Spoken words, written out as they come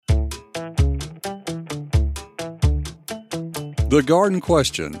The Garden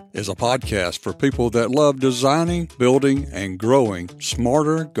Question is a podcast for people that love designing, building, and growing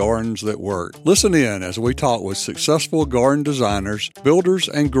smarter gardens that work. Listen in as we talk with successful garden designers, builders,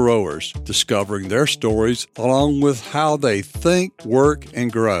 and growers, discovering their stories along with how they think, work,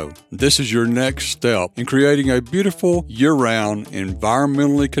 and grow. This is your next step in creating a beautiful, year-round,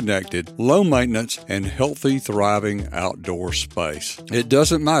 environmentally connected, low-maintenance, and healthy, thriving outdoor space. It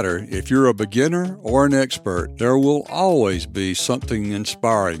doesn't matter if you're a beginner or an expert, there will always be something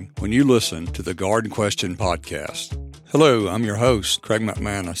inspiring when you listen to the Garden Question podcast. Hello, I'm your host, Craig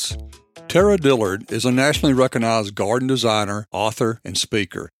McManus. Tara Dillard is a nationally recognized garden designer, author, and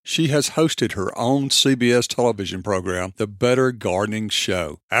speaker. She has hosted her own CBS television program, The Better Gardening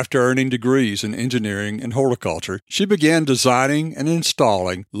Show. After earning degrees in engineering and horticulture, she began designing and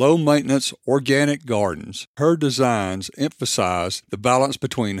installing low-maintenance organic gardens. Her designs emphasize the balance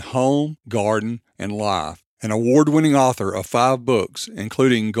between home, garden, and life. An award-winning author of 5 books,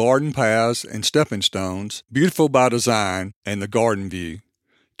 including Garden Paths and Stepping Stones, Beautiful by Design, and The Garden View.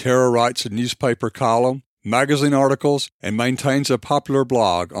 Tara writes a newspaper column, magazine articles, and maintains a popular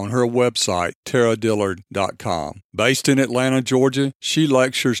blog on her website, taradillard.com. Based in Atlanta, Georgia, she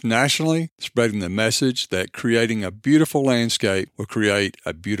lectures nationally, spreading the message that creating a beautiful landscape will create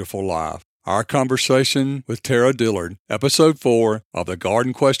a beautiful life. Our conversation with Tara Dillard, Episode 4 of the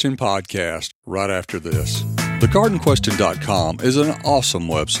Garden Question podcast, right after this. TheGardenQuestion.com is an awesome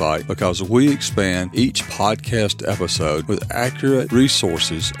website because we expand each podcast episode with accurate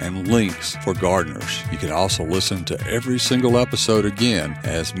resources and links for gardeners. You can also listen to every single episode again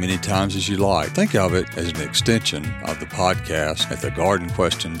as many times as you like. Think of it as an extension of the podcast at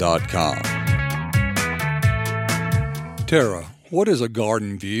TheGardenQuestion.com. Tara, what is a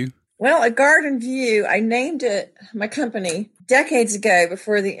garden view? Well, a garden view, I named it my company decades ago,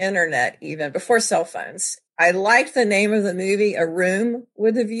 before the internet, even before cell phones. I liked the name of the movie, A Room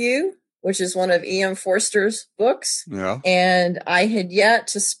with a View, which is one of E.M. Forster's books. Yeah. And I had yet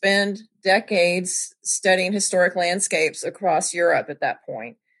to spend decades studying historic landscapes across Europe at that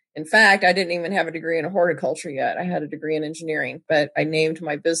point. In fact, I didn't even have a degree in horticulture yet. I had a degree in engineering, but I named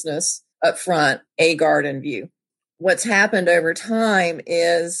my business up front, A Garden View. What's happened over time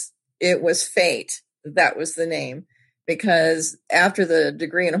is it was fate. That was the name, because after the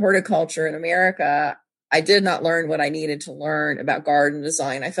degree in horticulture in America, I did not learn what I needed to learn about garden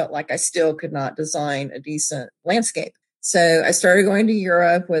design. I felt like I still could not design a decent landscape. So I started going to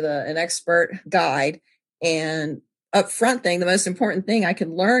Europe with an expert guide. And up front thing, the most important thing I could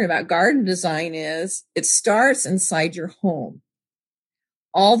learn about garden design is it starts inside your home.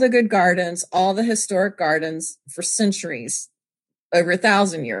 All the good gardens, all the historic gardens for centuries, over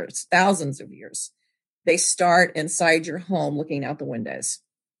 1,000 years, thousands of years, they start inside your home looking out the windows.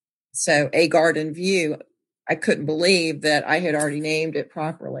 So A Garden View, I couldn't believe that I had already named it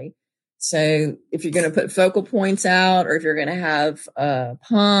properly. So if you're going to put focal points out, or if you're going to have a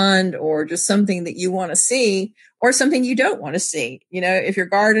pond, or just something that you want to see, or something you don't want to see, if your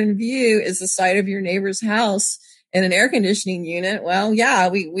garden view is the side of your neighbor's house and an air conditioning unit, well, yeah,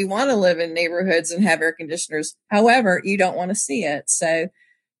 we want to live in neighborhoods and have air conditioners. However, you don't want to see it. So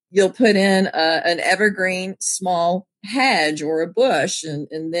you'll put in an evergreen small hedge or a bush,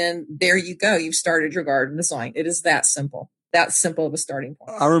 and then there you go. You've started your garden design. It is that simple. That simple of a starting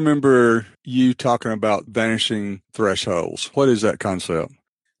point. I remember you talking about vanishing thresholds. What is that concept?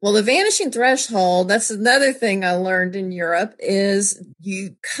 Well, the vanishing threshold, that's another thing I learned in Europe, is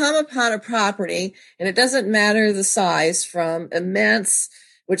you come upon a property, and it doesn't matter the size, from immense,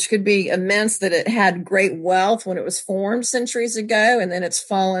 which could be immense that it had great wealth when it was formed centuries ago, and then it's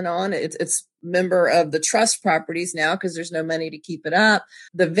fallen on. It's member of the trust properties now because there's no money to keep it up.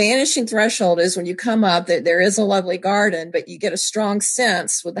 The vanishing threshold is when you come up that there is a lovely garden, but you get a strong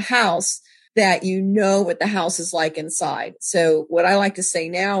sense with the house that you know what the house is like inside. So what I like to say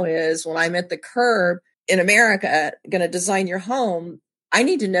now is, when I'm at the curb in America, going to design your home, I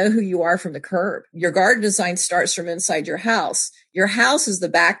need to know who you are from the curb. Your garden design starts from inside your house. Your house is the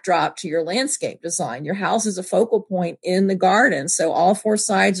backdrop to your landscape design. Your house is a focal point in the garden. So all 4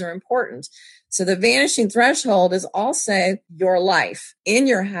 sides are important. So the vanishing threshold is also your life in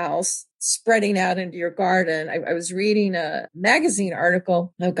your house, spreading out into your garden. I was reading a magazine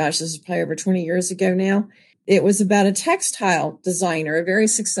article. Oh gosh, this is probably over 20 years ago now. It was about a textile designer, a very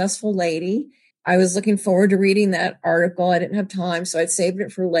successful lady. I was looking forward to reading that article. I didn't have time, so I'd saved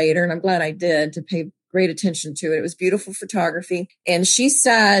it for later, and I'm glad I did, to pay great attention to it. It was beautiful photography. And she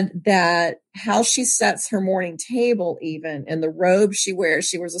said that how she sets her morning table, even, and the robe she wears,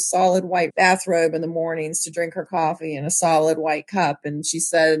 she wears a solid white bathrobe in the mornings to drink her coffee in a solid white cup. And she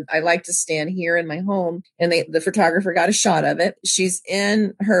said, I like to stand here in my home. And the photographer got a shot of it. She's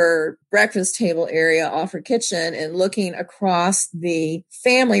in her breakfast table area off her kitchen and looking across the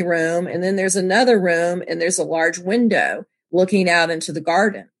family room. And then there's another room and there's a large window looking out into the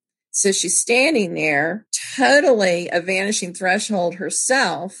garden. So she's standing there, totally a vanishing threshold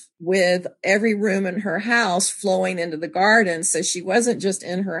herself, with every room in her house flowing into the garden. So she wasn't just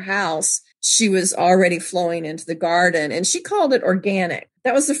in her house. She was already flowing into the garden, and she called it organic.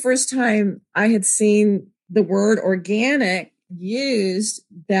 That was the first time I had seen the word organic used,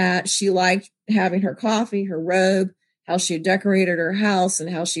 that she liked having her coffee, her robe, how she decorated her house, and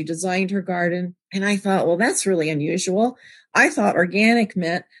how she designed her garden. And I thought, well, that's really unusual. I thought organic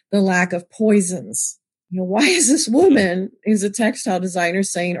meant the lack of poisons. Why is this woman who's a textile designer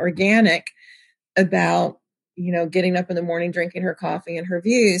saying organic about, getting up in the morning, drinking her coffee and her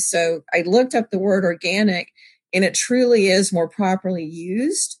views? So I looked up the word organic, and it truly is more properly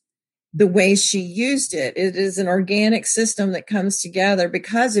used the way she used it. It is an organic system that comes together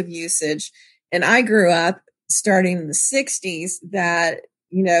because of usage. And I grew up starting in the 60s that,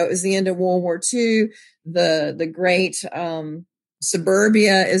 it was the end of World War II. The great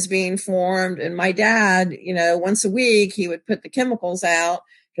suburbia is being formed. And my dad, once a week, he would put the chemicals out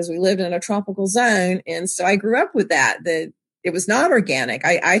because we lived in a tropical zone. And so I grew up with that it was not organic.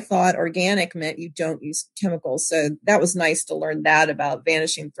 I thought organic meant you don't use chemicals. So that was nice to learn that about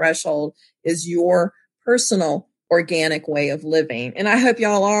vanishing threshold is your personal organic way of living. And I hope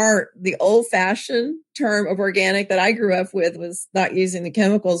y'all are. The old fashioned term of organic that I grew up with was not using the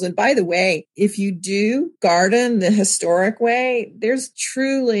chemicals. And by the way, if you do garden the historic way, there's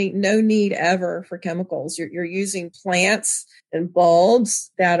truly no need ever for chemicals. You're using plants and bulbs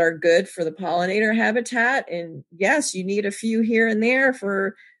that are good for the pollinator habitat. And yes, you need a few here and there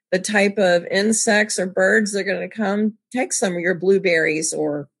for the type of insects or birds that are going to come take some of your blueberries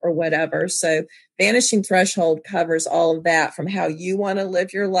or whatever. So vanishing threshold covers all of that, from how you want to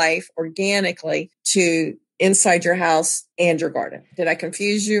live your life organically to inside your house and your garden. Did I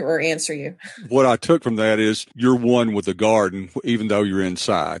confuse you or answer you? What I took from that is you're one with the garden, even though you're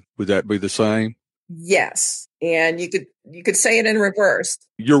inside. Would that be the same? Yes. And you could say it in reverse.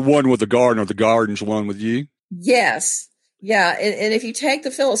 You're one with the garden, or the garden's one with you? Yes. Yeah. And if you take the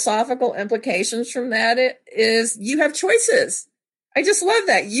philosophical implications from that, it is you have choices. I just love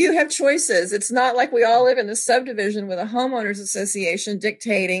that. You have choices. It's not like we all live in the subdivision with a homeowners association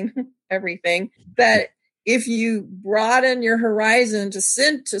dictating everything. But if you broaden your horizon to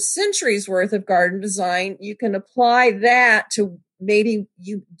centuries worth of garden design, you can apply that to maybe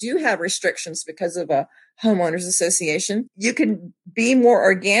you do have restrictions because of a homeowners association. You can be more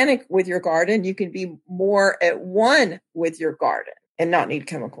organic with your garden. You can be more at one with your garden and not need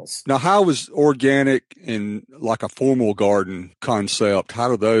chemicals. Now, how is organic and like a formal garden concept, how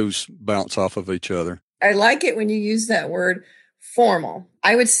do those bounce off of each other? I like it when you use that word formal.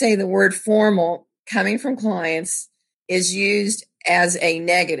 I would say the word formal coming from clients is used as a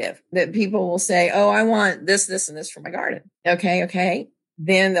negative, that people will say, oh, I want this, this, and this for my garden. Okay.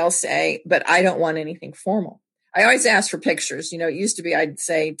 Then they'll say, but I don't want anything formal. I always ask for pictures. It used to be I'd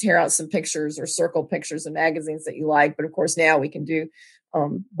say tear out some pictures or circle pictures of magazines that you like. But of course, now we can do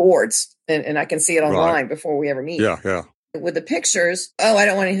boards and I can see it online before we ever meet. Yeah. With the pictures, oh, I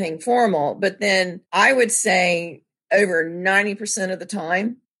don't want anything formal. But then I would say over 90% of the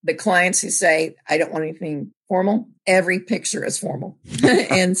time, the clients who say, I don't want anything formal, every picture is formal.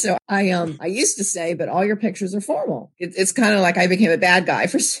 And so I used to say, but all your pictures are formal. It's kind of like I became a bad guy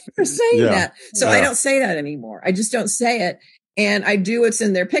for saying that. So I don't say that anymore. I just don't say it. And I do what's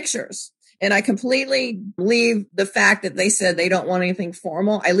in their pictures. And I completely leave the fact that they said they don't want anything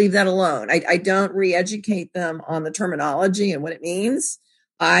formal. I leave that alone. I don't re-educate them on the terminology and what it means.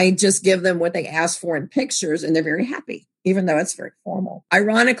 I just give them what they asked for in pictures, and they're very happy, even though it's very formal.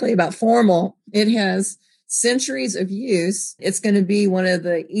 Ironically, about formal, it has centuries of use. It's going to be one of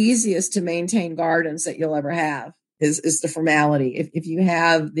the easiest to maintain gardens that you'll ever have is the formality. If you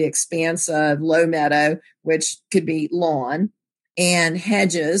have the expanse of low meadow, which could be lawn, and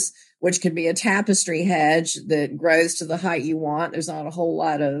hedges, which could be a tapestry hedge that grows to the height you want. There's not a whole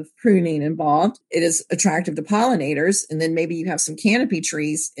lot of pruning involved. It is attractive to pollinators. And then maybe you have some canopy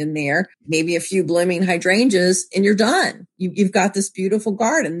trees in there, maybe a few blooming hydrangeas, and you're done. you've got this beautiful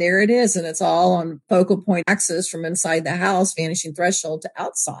garden. There it is. And it's all on focal point axis from inside the house, vanishing threshold to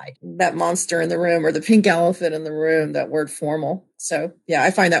outside. That monster in the room or the pink elephant in the room, that word formal. So yeah,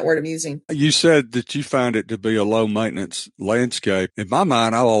 I find that word amusing. You said that you find it to be a low maintenance landscape. In my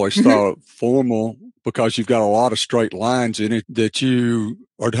mind, I always thought formal because you've got a lot of straight lines in it, that you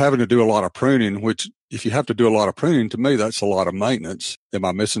are having to do a lot of pruning, which if you have to do a lot of pruning, to me, that's a lot of maintenance. Am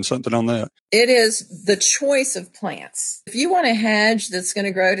I missing something on that? It is the choice of plants. If you want a hedge that's going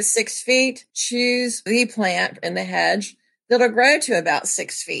to grow to 6 feet, choose the plant in the hedge that'll grow to about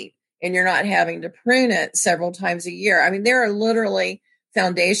 6 feet, and you're not having to prune it several times a year. I mean, there are literally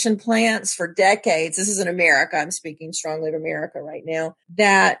foundation plants for decades. This is in America. I'm speaking strongly of America right now,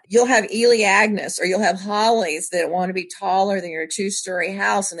 that you'll have Elaeagnus or you'll have hollies that want to be taller than your 2-story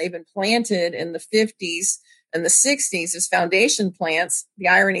house. And they've been planted in the 50s and the 60s as foundation plants. The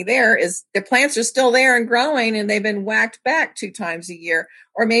irony there is the plants are still there and growing, and they've been whacked back 2 times a year.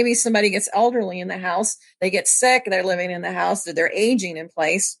 Or maybe somebody gets elderly in the house. They get sick. They're living in the house, that they're aging in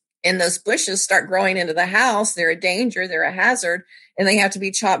place. And those bushes start growing into the house. They're a danger. They're a hazard, and they have to be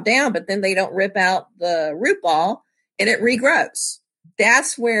chopped down, but then they don't rip out the root ball and it regrows.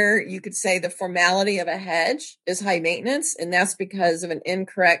 That's where you could say the formality of a hedge is high maintenance. And that's because of an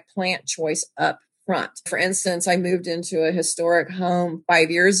incorrect plant choice up front. For instance, I moved into a historic home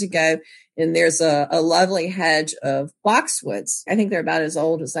 5 years ago, and there's a lovely hedge of boxwoods. I think they're about as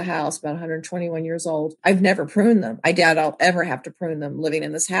old as the house, about 121 years old. I've never pruned them. I doubt I'll ever have to prune them living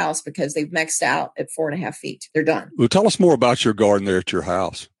in this house because they've maxed out at 4.5 feet. They're done. Well, tell us more about your garden there at your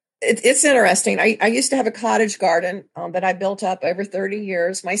house. It's interesting. I used to have a cottage garden that I built up over 30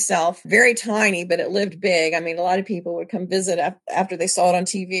 years myself. Very tiny, but it lived big. I mean, a lot of people would come visit after they saw it on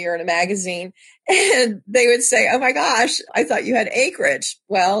TV or in a magazine, and they would say, "Oh my gosh, I thought you had acreage."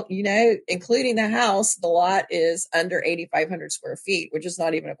 Well, including the house, the lot is under 8,500 square feet, which is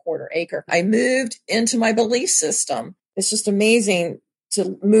not even a quarter acre. I moved into my belief system. It's just amazing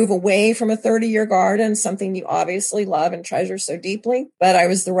to move away from a 30-year garden, something you obviously love and treasure so deeply. But I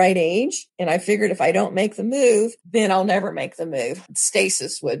was the right age, and I figured if I don't make the move, then I'll never make the move.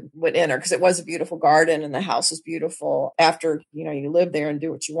 Stasis would enter, because it was a beautiful garden and the house was beautiful after, you live there and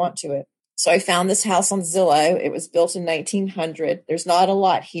do what you want to it. So I found this house on Zillow. It was built in 1900. There's not a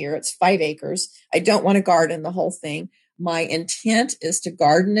lot here. It's 5 acres. I don't want to garden the whole thing. My intent is to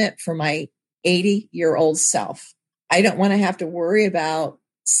garden it for my 80-year-old self. I don't want to have to worry about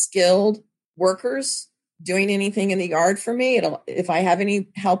skilled workers doing anything in the yard for me. If I have any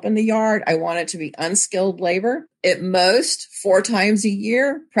help in the yard, I want it to be unskilled labor. At most 4 times a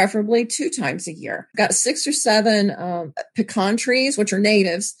year, preferably 2 times a year. I've got 6 or 7 pecan trees, which are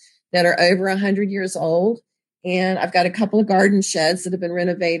natives, that are over 100 years old. And I've got a couple of garden sheds that have been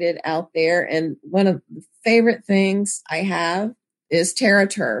renovated out there. And one of the favorite things I have is terra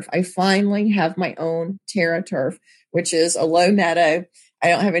turf. I finally have my own terra turf, which is a low meadow. I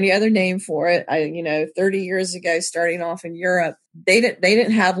don't have any other name for it. 30 years ago, starting off in Europe, they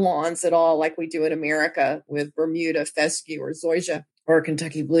didn't have lawns at all like we do in America with Bermuda, fescue, or zoysia, or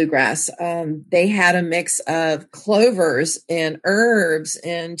Kentucky bluegrass. They had a mix of clovers and herbs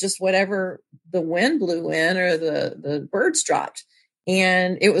and just whatever the wind blew in or the birds dropped.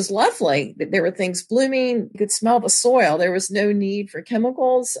 And it was lovely. There were things blooming. You could smell the soil. There was no need for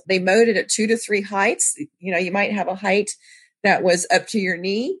chemicals. They mowed it at 2 to 3 heights. You might have a height that was up to your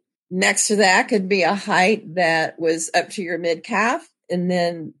knee. Next to that could be a height that was up to your mid-calf. And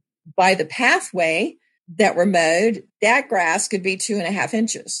then by the pathway that were mowed, that grass could be 2.5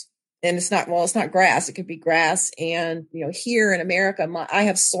 inches. And it's not grass. It could be grass. And, here in America, I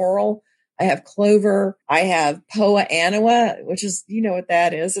have sorrel, I have clover, I have Poa annua, which is, what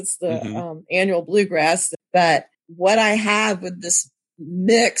that is. It's the annual bluegrass. But what I have with this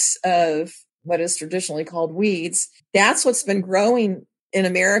mix of what is traditionally called weeds, that's what's been growing in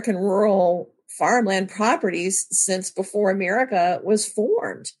American rural farmland properties since before America was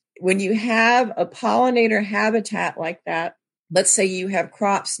formed. When you have a pollinator habitat like that, let's say you have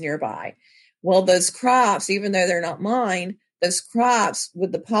crops nearby. Well, those crops, even though they're not mine, those crops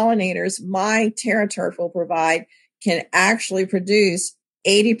with the pollinators my terra turf will provide can actually produce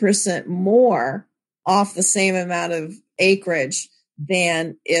 80% more off the same amount of acreage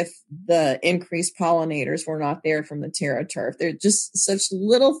than if the increased pollinators were not there from the terra turf. They're just such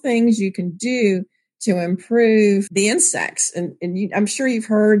little things you can do to improve the insects. And I'm sure you've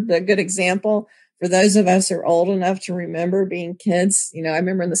heard the good example For those of us who are old enough to remember being kids, I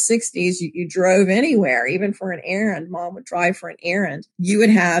remember in the 60s, you drove anywhere, even for an errand. Mom would drive for an errand. You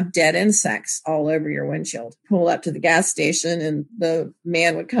would have dead insects all over your windshield. Pull up to the gas station and the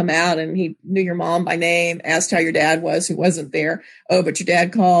man would come out and he knew your mom by name, asked how your dad was, who wasn't there. Oh, but your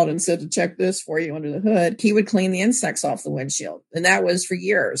dad called and said to check this for you under the hood. He would clean the insects off the windshield. And that was for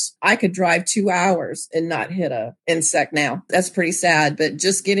years. I could drive 2 hours and not hit a insect now. That's pretty sad, but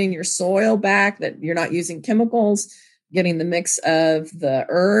just getting your soil back, that you're not using chemicals, getting the mix of the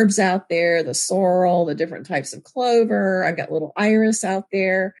herbs out there, the sorrel, the different types of clover. I've got little iris out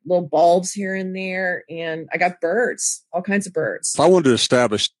there, little bulbs here and there. And I got birds, all kinds of birds. If I wanted to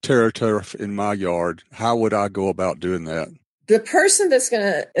establish TerraTurf in my yard, how would I go about doing that? The person that's going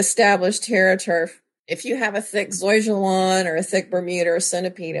to establish TerraTurf, if you have a thick zoysia lawn or a thick Bermuda or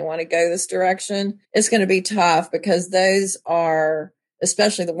centipede and want to go this direction, it's going to be tough because those are,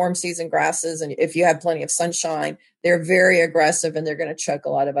 especially the warm season grasses, and if you have plenty of sunshine, they're very aggressive and they're going to choke a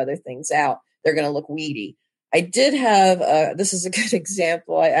lot of other things out. They're going to look weedy. I did have, this is a good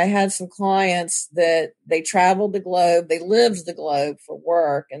example. I had some clients that they traveled the globe. They lived the globe for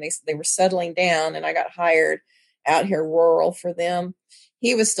work and they were settling down, and I got hired out here rural for them.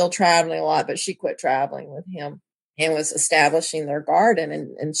 He was still traveling a lot, but she quit traveling with him and was establishing their garden.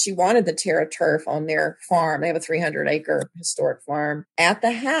 And she wanted the TerraTurf on their farm. They have a 300-acre historic farm. At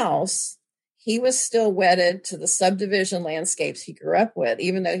the house, he was still wedded to the subdivision landscapes he grew up with,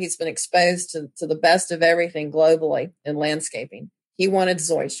 even though he's been exposed to the best of everything globally in landscaping. He wanted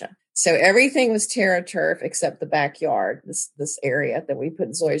zoysia. So everything was TerraTurf except the backyard, this area that we put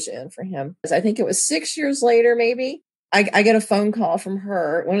zoysia in for him. I think it was 6 years later, maybe. I get a phone call from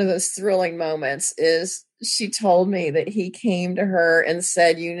her. One of those thrilling moments is she told me that he came to her and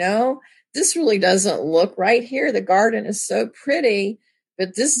said, this really doesn't look right here. The garden is so pretty,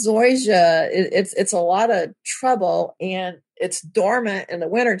 but this zoysia, it's a lot of trouble and it's dormant in the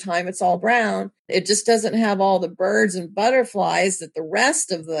wintertime. It's all brown. It just doesn't have all the birds and butterflies that the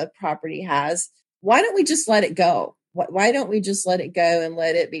rest of the property has. Why don't we just let it go? Why don't we just let it go and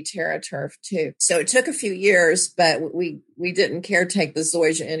let it be TerraTurf too? So it took a few years, but we didn't caretake the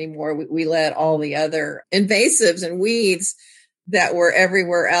zoysia anymore. We let all the other invasives and weeds that were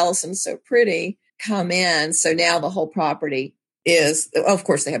everywhere else and so pretty come in. So now the whole property is, of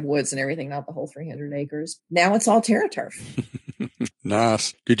course, they have woods and everything, not the whole 300 acres. Now it's all TerraTurf.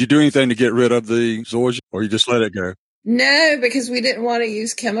 Nice. Did you do anything to get rid of the zoysia, or you just let it go? No, because we didn't want to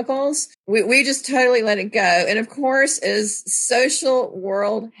use chemicals. We just totally let it go. And of course, as social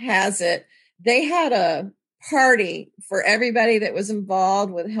world has it, they had a party for everybody that was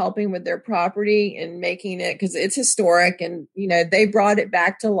involved with helping with their property and making it, because it's historic, and they brought it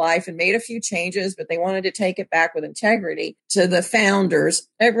back to life and made a few changes, but they wanted to take it back with integrity to the founders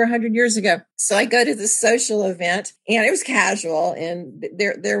over 100 years ago. So I go to this social event, and it was casual, and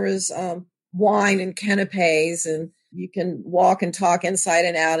there was wine and canapes, and you can walk and talk inside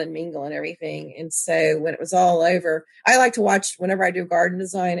and out and mingle and everything. And so when it was all over, I like to watch, whenever I do garden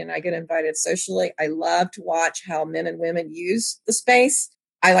design and I get invited socially, I love to watch how men and women use the space.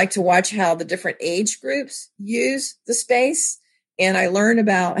 I like to watch how the different age groups use the space. And I learn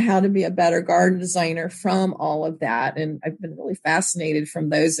about how to be a better garden designer from all of that. And I've been really fascinated from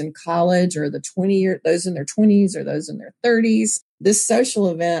those in college, or those in their 20s or those in their 30s. This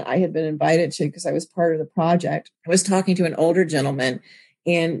social event I had been invited to because I was part of the project. I was talking to an older gentleman,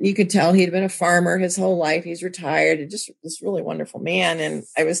 and you could tell he'd been a farmer his whole life. He's retired, and just this really wonderful man. And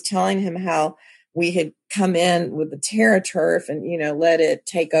I was telling him how we had come in with the TerraTurf and, let it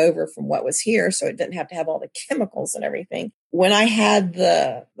take over from what was here, so it didn't have to have all the chemicals and everything. When I had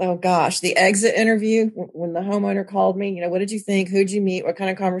the exit interview, when the homeowner called me, what did you think? Who'd you meet? What kind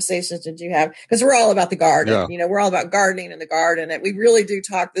of conversations did you have? Because we're all about the garden. Yeah. We're all about gardening in the garden, and we really do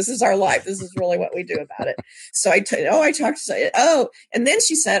talk. This is our life. This is really what we do about it. So I talked to, and then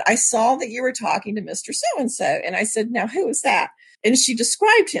she said, I saw that you were talking to Mr. So-and-so. And I said, now who is that? And she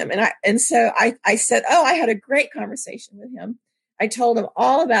described him. And so I said, I had a great conversation with him. I told him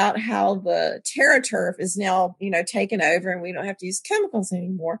all about how the TerraTurf is now, taken over and we don't have to use chemicals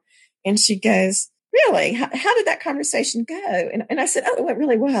anymore. And she goes, really? How did that conversation go? And I said, it went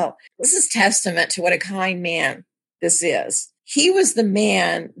really well. This is testament to what a kind man this is. He was the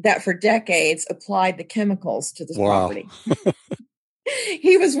man that for decades applied the chemicals to this property.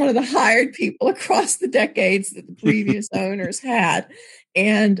 He was one of the hired people across the decades that the previous owners had.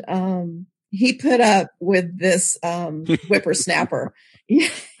 And he put up with this whippersnapper,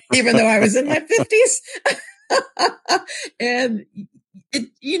 even though I was in my 50s. And,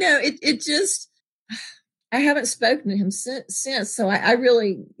 it just, I haven't spoken to him since. So I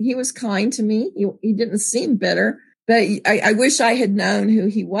really, he was kind to me. He didn't seem bitter, but I wish I had known who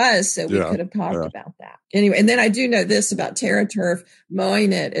he was so we could have talked about that. Anyway, and then I do know this about TerraTurf,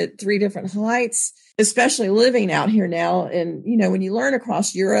 mowing it at 3 different heights, especially living out here now. And, when you learn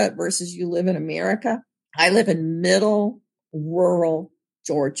across Europe versus you live in America, I live in middle rural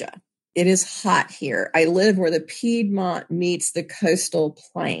Georgia. It is hot here. I live where the Piedmont meets the coastal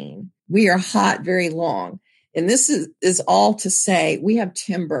plain. We are hot very long. And this is all to say we have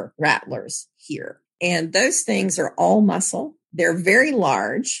timber rattlers here. And those things are all muscle. They're very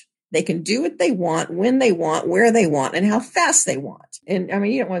large. They can do what they want, when they want, where they want, and how fast they want. And I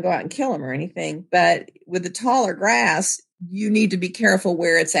mean, you don't want to go out and kill them or anything, but with the taller grass, you need to be careful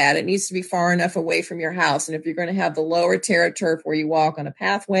where it's at. It needs to be far enough away from your house. And if you're going to have the lower TerraTurf where you walk on a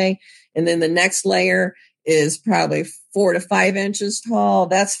pathway, and then the next layer is probably 4 to 5 inches tall,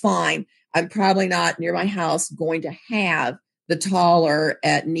 that's fine. I'm probably not near my house going to have the taller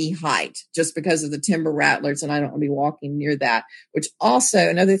at knee height just because of the timber rattlers, and I don't want to be walking near that. Which also,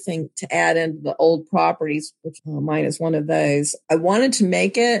 another thing to add into the old properties, which mine is one of those, I wanted to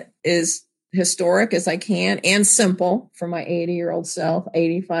make it as historic as I can and simple for my 80-year-old self,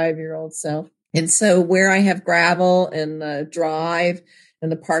 85-year-old self. And so where I have gravel in the drive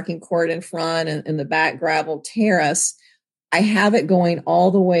and the parking court in front and the back gravel terrace, I have it going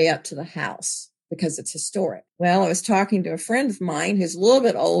all the way up to the house because it's historic. Well, I was talking to a friend of mine who's a little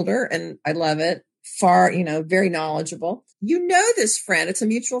bit older, and I love it, very knowledgeable. You know this friend. It's a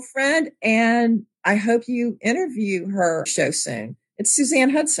mutual friend, and I hope you interview her show soon. It's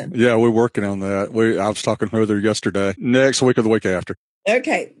Suzanne Hudson. Yeah, we're working on that. I was talking with her yesterday. Next week or the week after.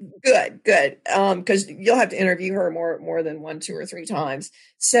 Okay, good. Because you'll have to interview her more than 1, 2, or 3 times.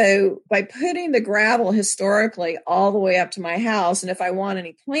 So by putting the gravel historically all the way up to my house, and if I want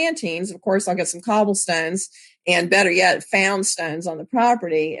any plantings, of course, I'll get some cobblestones and better yet, found stones on the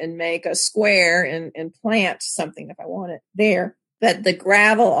property and make a square and plant something if I want it there. But the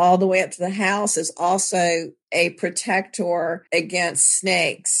gravel all the way up to the house is also a protector against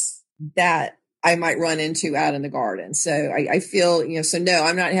snakes that I might run into out in the garden. So I feel, so no,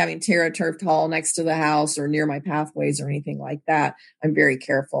 I'm not having TerraTurf tall next to the house or near my pathways or anything like that. I'm very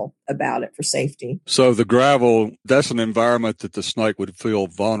careful about it for safety. So the gravel, that's an environment that the snake would feel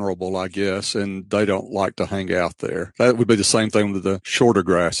vulnerable, I guess, and they don't like to hang out there. That would be the same thing with the shorter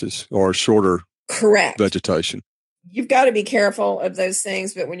grasses or shorter correct vegetation. You've got to be careful of those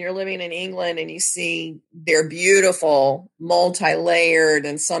things. But when you're living in England and you see they're beautiful, multi-layered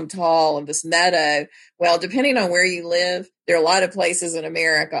and some tall of this meadow, well, depending on where you live, there are a lot of places in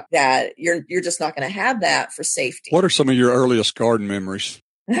America that you're just not going to have that for safety. What are some of your earliest garden memories?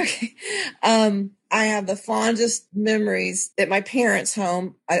 Okay. I have the fondest memories at my parents'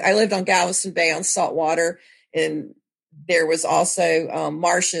 home. I lived on Galveston Bay on saltwater, and there was also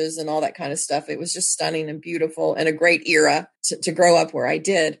marshes and all that kind of stuff. It was just stunning and beautiful and a great era to grow up where I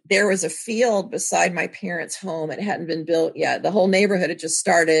did. There was a field beside my parents' home. It hadn't been built yet. The whole neighborhood had just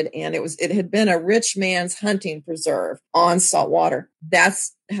started, and it had been a rich man's hunting preserve on saltwater.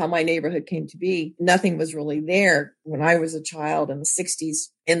 That's how my neighborhood came to be. Nothing was really there when I was a child in the 60s.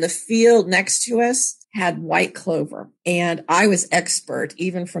 In the field next to us had white clover, and I was expert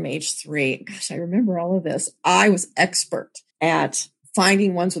even from age 3. Gosh, I remember all of this. I was expert at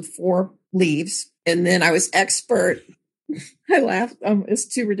finding ones with 4 leaves. And then I was expert. I laughed. It's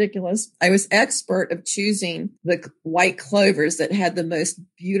too ridiculous. I was expert of choosing the white clovers that had the most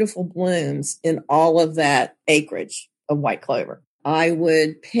beautiful blooms in all of that acreage of white clover. I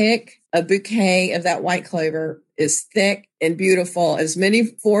would pick a bouquet of that white clover as thick and beautiful, as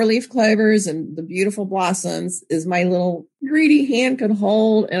many 4-leaf clovers and the beautiful blossoms as my little greedy hand could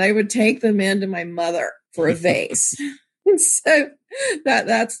hold. And I would take them into my mother for a vase. And so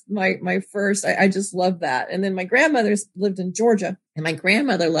that's my first, I just love that. And then my grandmother lived in Georgia, and my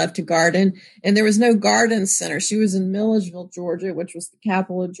grandmother loved to garden, and there was no garden center. She was in Milledgeville, Georgia, which was the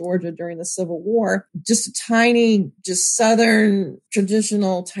capital of Georgia during the Civil War. Just a tiny, just Southern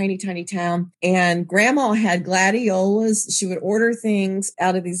traditional, tiny town. And grandma had gladiolas. She would order things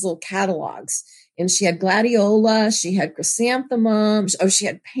out of these little catalogs. And she had gladiola, she had chrysanthemums, she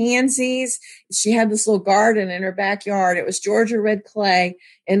had pansies. She had this little garden in her backyard. It was Georgia red clay.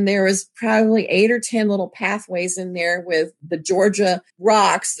 And there was probably 8 or 10 little pathways in there with the Georgia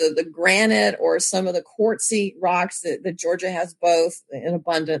rocks, the granite or some of the quartzy rocks that Georgia has both in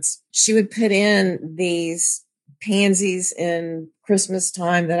abundance. She would put in these pansies in Christmas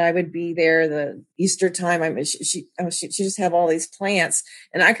time that I would be there, the Easter time. She just have all these plants.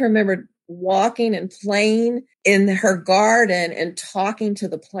 And I can remember walking and playing in her garden and talking to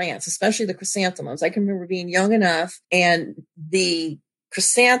the plants, especially the chrysanthemums. I can remember being young enough and the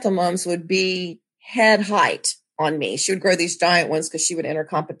chrysanthemums would be head height on me. She would grow these giant ones because she would enter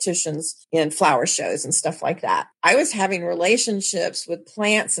competitions in flower shows and stuff like that. I was having relationships with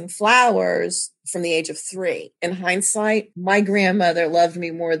plants and flowers from the age of 3. In hindsight, my grandmother loved me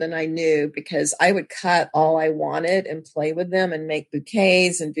more than I knew because I would cut all I wanted and play with them and make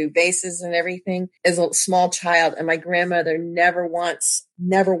bouquets and do vases and everything as a small child. And my grandmother never once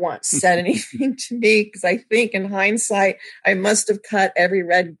said anything to me because I think in hindsight, I must have cut every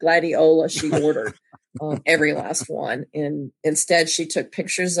red gladiola she ordered. Every last one. And instead she took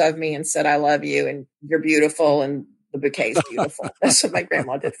pictures of me and said, I love you and you're beautiful and the bouquet's beautiful. That's what my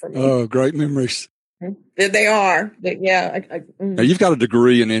grandma did for me. Oh, great memories. They are. Yeah. Now you've got a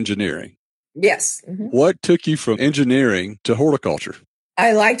degree in engineering. Yes. What took you from engineering to horticulture?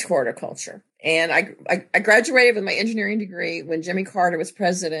 I liked horticulture. And I graduated with my engineering degree when Jimmy Carter was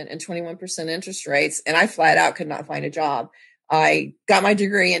president and 21% interest rates. And I flat out could not find a job. I got my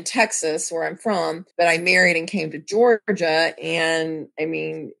degree in Texas, where I'm from, but I married and came to Georgia. And I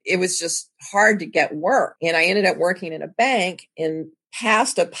mean, it was just hard to get work. And I ended up working in a bank and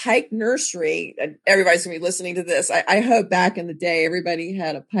past a Pike nursery. Everybody's going to be listening to this. I hope back in the day, everybody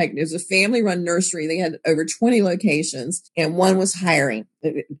had a Pike. It was a family run nursery. They had over 20 locations and one was hiring.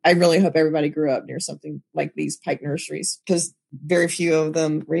 I really hope everybody grew up near something like these Pike nurseries because very few of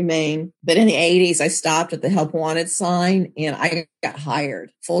them remain. But in the 80s, I stopped at the help wanted sign and I got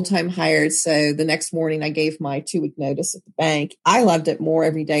hired, full-time hired. So the next morning I gave my 2-week notice at the bank. I loved it more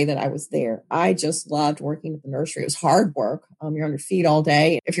every day that I was there. I just loved working at the nursery. It was hard work. You're on your feet all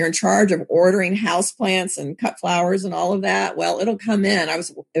day. If you're in charge of ordering houseplants and cut flowers and all of that, well, it'll come in. I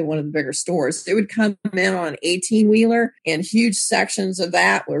was at one of the bigger stores. It would come in on an 18-wheeler and huge sections of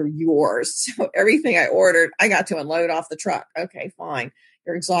that were yours. So everything I ordered, I got to unload off the truck. Okay, fine.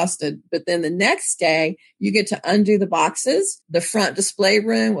 You're exhausted. But then the next day you get to undo the boxes, the front display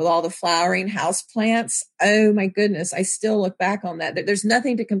room with all the flowering house plants. Oh my goodness. I still look back on that. There's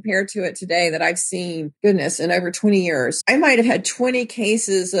nothing to compare to it today that I've seen, goodness, in over 20 years. I might have had 20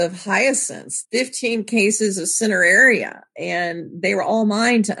 cases of hyacinths, 15 cases of cineraria, and they were all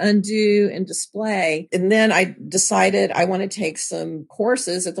mine to undo and display. And then I decided I want to take some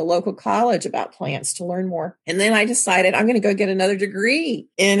courses at the local college about plants to learn more. And then I decided I'm going to go get another degree.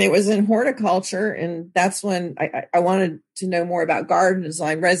 And it was in horticulture. And that's when I wanted to know more about garden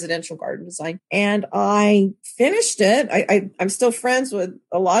design, residential garden design. And I finished it. I'm still friends with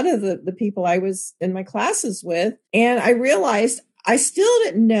a lot of the people I was in my classes with. And I realized I still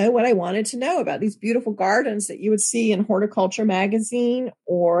didn't know what I wanted to know about these beautiful gardens that you would see in Horticulture Magazine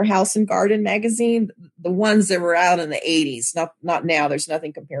or House and Garden Magazine, the ones that were out in the 80s, not now. There's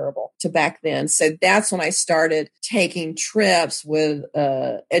nothing comparable to back then. So that's when I started taking trips with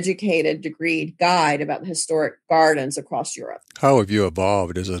an educated, degreed guide about the historic gardens across Europe. How have you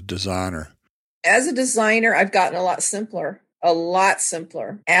evolved as a designer? As a designer, I've gotten a lot simpler.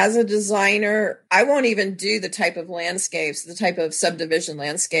 As a designer, I won't even do the type of landscapes, the type of subdivision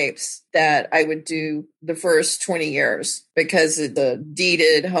landscapes that I would do the first 20 years because of the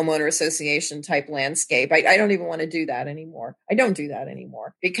deeded homeowner association type landscape. I don't even want to do that anymore. I don't do that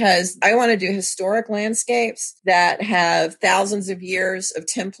anymore because I want to do historic landscapes that have thousands of years of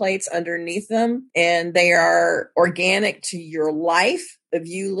templates underneath them and they are organic to your life of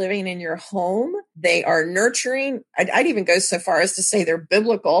you living in your home. They are nurturing. I'd even go so far as to say they're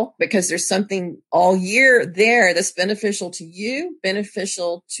biblical because there's something all year there that's beneficial to you,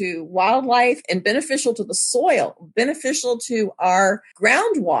 beneficial to wildlife, and beneficial to the soil, beneficial to our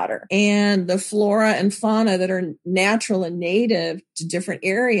groundwater and the flora and fauna that are natural and native to different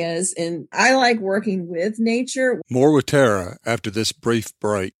areas. And I like working with nature. More with Tara after this brief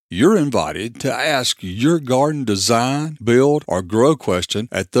break. You're invited to ask your garden design, build, or grow question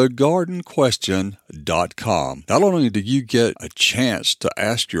at thegardenquestion.com. Not only do you get a chance to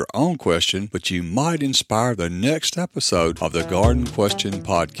ask your own question, but you might inspire the next episode of the Garden Question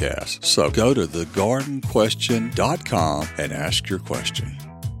podcast. So go to thegardenquestion.com and ask your question.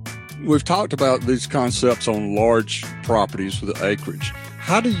 We've talked about these concepts on large properties with acreage.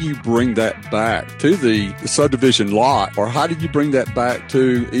 How do you bring that back to the subdivision lot, or how do you bring that back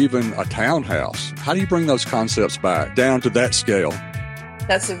to even a townhouse? How do you bring those concepts back down to that scale?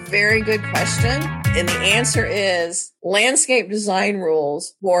 That's a very good question. And the answer is landscape design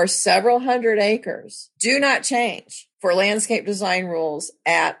rules for several hundred acres do not change for landscape design rules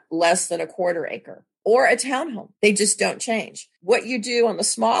at less than a quarter acre or a townhome. They just don't change. What you do on the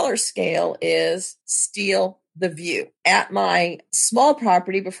smaller scale is steal the view. at my small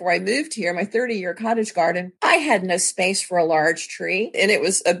property before I moved here, my 30-year cottage garden, I had no space for a large tree. And it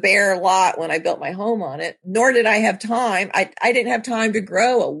was a bare lot when I built my home on it, nor did I have time. I didn't have time to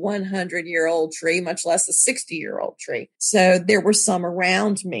grow a 100-year-old tree, much less a 60-year-old tree. So there were some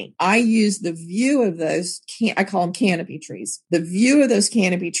around me. I used the view of those, I call them canopy trees, the view of those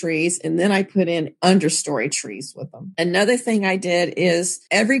canopy trees, and then I put in understory trees with them. Another thing I did is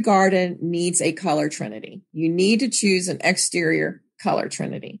every garden needs a color trinity. You need to choose an exterior color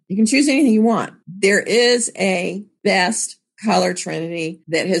trinity. You can choose anything you want. There is a best color trinity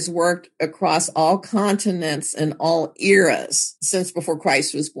that has worked across all continents and all eras since before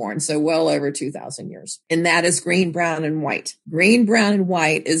Christ was born. So well over 2,000 years. And that is green, brown, and white. Green, brown, and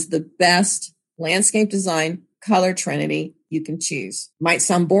white is the best landscape design color trinity you can choose. Might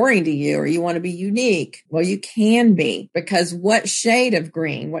sound boring to you, or you want to be unique. Well, you can be, because what shade of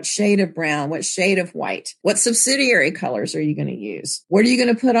green, what shade of brown, what shade of white, what subsidiary colors are you going to use? What are you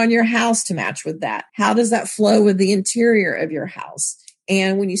going to put on your house to match with that? How does that flow with the interior of your house?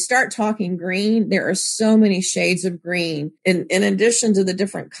 And when you start talking green, there are so many shades of green. In addition to the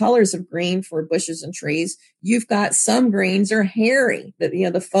different colors of green for bushes and trees, you've got some greens are hairy, that,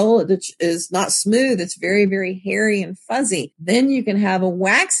 the foliage is not smooth. It's very, very hairy and fuzzy. Then you can have a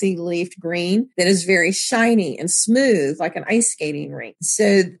waxy leafed green that is very shiny and smooth, like an ice skating rink.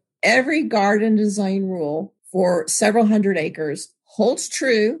 So every garden design rule for several hundred acres holds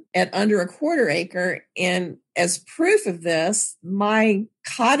true at under a quarter acre. And as proof of this, my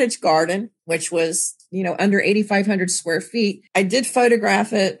cottage garden, which was, under 8,500 square feet, I did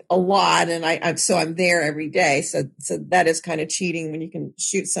photograph it a lot, and I'm there every day. So that is kind of cheating when you can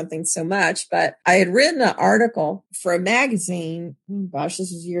shoot something so much. But I had written an article for a magazine. Oh gosh,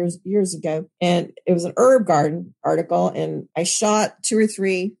 this was years ago, and it was an herb garden article. And I shot 2 or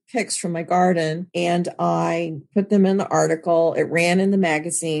 3 pics from my garden, and I put them in the article. It ran in the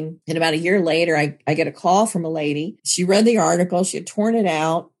magazine, and about a year later, I get a call from a lady. She read the article. She had torn it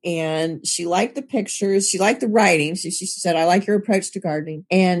out, and she liked the pictures. She liked the writing. She said, "I like your approach to gardening."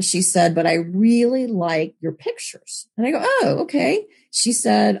 And she said, "But I really like your pictures." And I go, "Oh, okay." She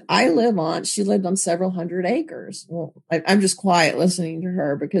said, she lived on several hundred acres. Well, I'm just quiet listening to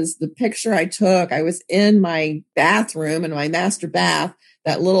her, because the picture I took, I was in my bathroom, in my master bath,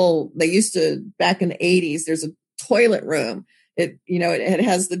 they used to, back in the 80s, there's a toilet room. It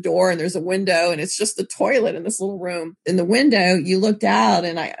has the door, and there's a window, and it's just the toilet in this little room. In the window, you looked out,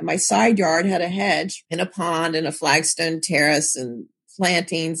 and my side yard had a hedge and a pond and a flagstone terrace and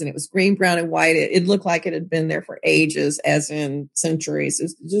plantings, and it was green, brown, and white. It looked like it had been there for ages, as in centuries. It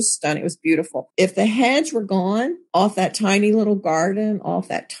was just stunning. It was beautiful. If the hedge were gone off that tiny little garden, off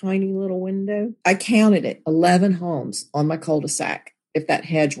that tiny little window, I counted it, 11 homes on my cul-de-sac. If that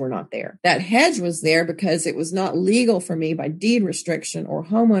hedge were not there. That hedge was there because it was not legal for me by deed restriction or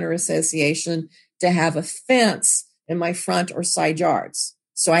homeowner association to have a fence in my front or side yards.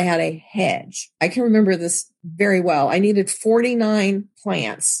 So I had a hedge. I can remember this very well. I needed 49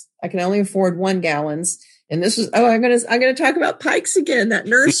 plants. I can only afford 1 gallons. And this was, I'm going to talk about Pikes again, that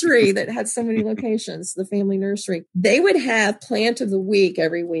nursery that had so many locations, the family nursery. They would have plant of the week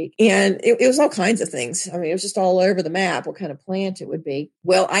every week. And it was all kinds of things. I mean, it was just all over the map what kind of plant it would be.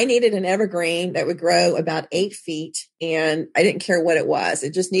 Well, I needed an evergreen that would grow about 8 feet. And I didn't care what it was.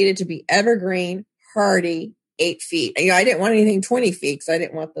 It just needed to be evergreen, hardy, 8 feet. I didn't want anything 20 feet because I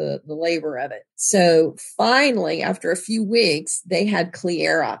didn't want the labor of it. So finally, after a few weeks, they had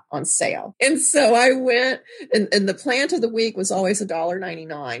Cleara on sale. And so I went, and the plant of the week was always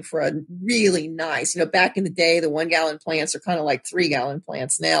 $1.99 for a really nice, back in the day, the 1 gallon plants are kind of like 3 gallon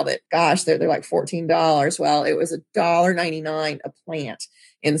plants now that, gosh, they're like $14. Well, it was $1.99 a plant.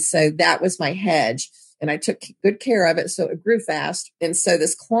 And so that was my hedge. And I took good care of it, so it grew fast. And so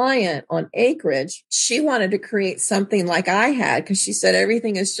this client on acreage, she wanted to create something like I had, because she said,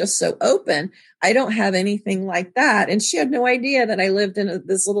 everything is just so open. I don't have anything like that. And she had no idea that I lived in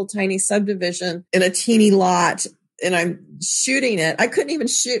this little tiny subdivision in a teeny lot, and I'm shooting it. I couldn't even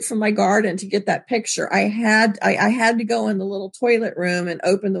shoot from my garden to get that picture. I had to go in the little toilet room and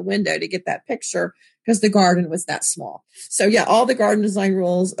open the window to get that picture, because the garden was that small. So yeah, all the garden design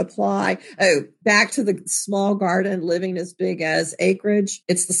rules apply. Oh, back to the small garden, living as big as acreage.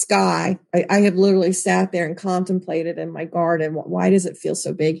 It's the sky. I have literally sat there and contemplated in my garden. Why does it feel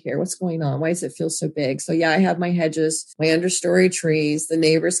so big here? What's going on? Why does it feel so big? So yeah, I have my hedges, my understory trees, the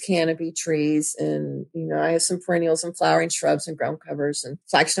neighbor's canopy trees, and, I have some perennials and flowering shrubs and ground covers and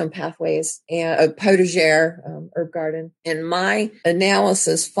flagstone pathways and a potager, herb garden. And my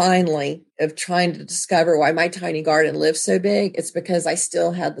analysis finally of trying to discover why my tiny garden lives so big, it's because I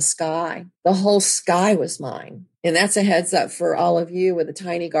still had the sky. The whole whole sky was mine. And that's a heads up for all of you with a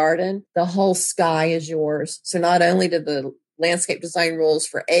tiny garden. The whole sky is yours. So not only do the landscape design rules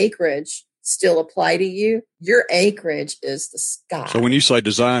for acreage still apply to you, your acreage is the sky. So when you say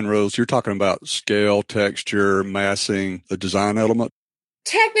design rules, you're talking about scale, texture, massing, the design element?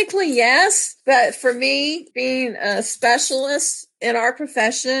 Technically, yes. But for me, being a specialist in our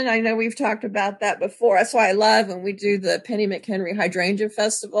profession, I know we've talked about that before. That's why I love when we do the Penny McHenry Hydrangea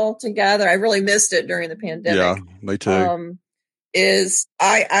Festival together. I really missed it during the pandemic. Yeah, me too.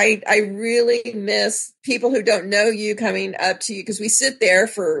 I really miss people who don't know you coming up to you, because we sit there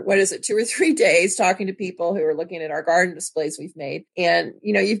for, 2 or 3 days talking to people who are looking at our garden displays we've made. And,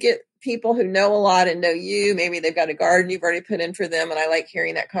 you get people who know a lot and know you. Maybe they've got a garden you've already put in for them, and I like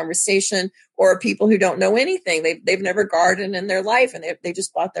hearing that conversation. Or people who don't know anything. They've never gardened in their life, and they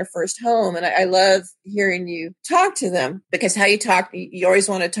just bought their first home. And I love hearing you talk to them, because how you talk, you always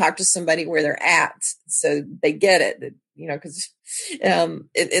want to talk to somebody where they're at so they get it, because and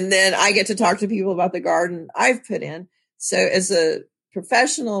then I get to talk to people about the garden I've put in. So as a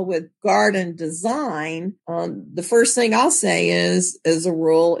professional with garden design, the first thing I'll say is, as a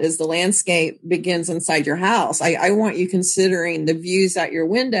rule, is the landscape begins inside your house. I want you considering the views out your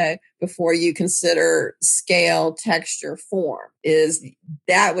window before you consider scale, texture, form. Is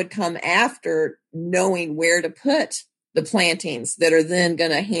that would come after knowing where to put the plantings that are then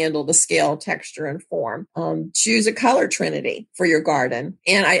going to handle the scale, texture, and form. Choose a color trinity for your garden.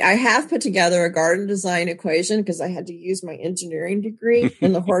 And I have put together a garden design equation because I had to use my engineering degree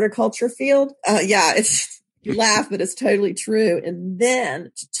in the horticulture field. You laugh, but it's totally true. And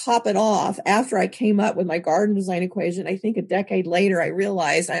then to top it off, after I came up with my garden design equation, I think a decade later, I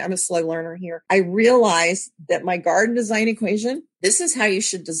realized, I'm a slow learner here. I realized that my garden design equation, this is how you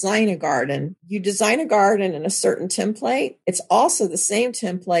should design a garden. You design a garden in a certain template. It's also the same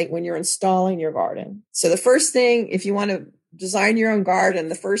template when you're installing your garden. So the first thing, if you want to design your own garden,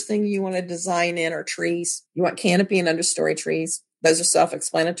 the first thing you want to design in are trees. You want canopy and understory trees. Those are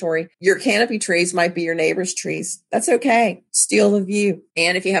self-explanatory. Your canopy trees might be your neighbor's trees. That's okay. Steal the view.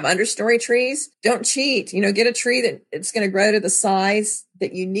 And if you have understory trees, don't cheat. Get a tree that it's going to grow to the size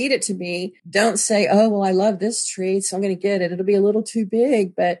that you need it to be. Don't say, oh, well, I love this tree, so I'm going to get it. It'll be a little too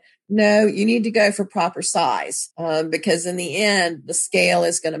big, but no, you need to go for proper size, because in the end, the scale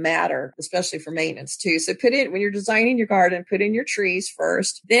is going to matter, especially for maintenance too. So when you're designing your garden, put in your trees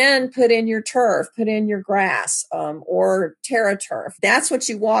first, then put in your turf, put in your grass, or terra turf. That's what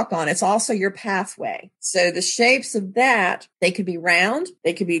you walk on. It's also your pathway. So the shapes of that, they could be round,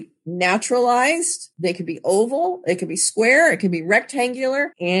 they could be naturalized, they could be oval, it could be square, it could be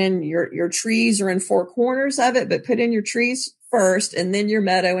rectangular, and your trees are in 4 corners of it, but put in your trees first, and then your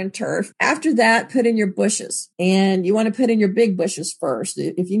meadow and turf. After that, put in your bushes, and you want to put in your big bushes first.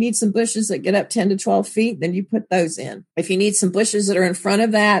 If you need some bushes that get up 10 to 12 feet, then you put those in. If you need some bushes that are in front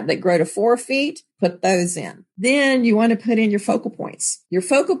of that grow to 4 feet, put those in. Then you want to put in your focal points. Your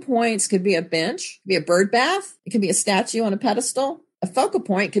focal points could be a bench, could be a bird bath, it could be a statue on a pedestal. A focal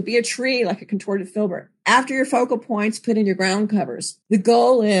point could be a tree, like a contorted filbert. After your focal points, put in your ground covers. The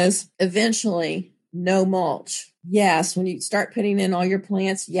goal is eventually no mulch. Yes, when you start putting in all your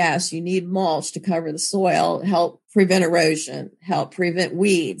plants, yes, you need mulch to cover the soil, help prevent erosion, help prevent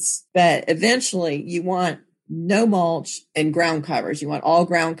weeds. But eventually you want no mulch and ground covers. You want all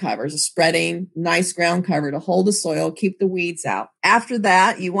ground covers, a spreading, nice ground cover to hold the soil, keep the weeds out. After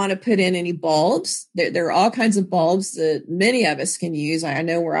that, you want to put in any bulbs. There are all kinds of bulbs that many of us can use. I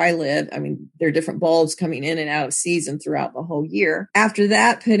know where I live. There are different bulbs coming in and out of season throughout the whole year. After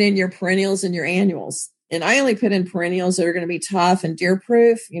that, put in your perennials and your annuals. And I only put in perennials that are going to be tough and deer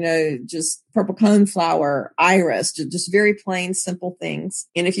proof, just purple coneflower, iris, just very plain, simple things.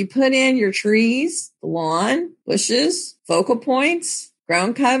 And if you put in your trees, the lawn, bushes, focal points,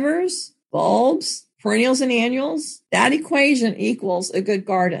 ground covers, bulbs, perennials and annuals, that equation equals a good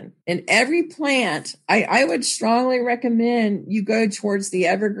garden. And every plant, I would strongly recommend you go towards the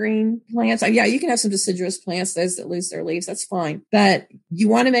evergreen plants. Yeah, you can have some deciduous plants, those that lose their leaves, that's fine. But you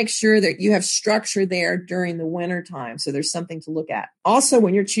want to make sure that you have structure there during the winter time, so there's something to look at. Also,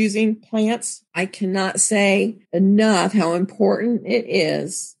 when you're choosing plants, I cannot say enough how important it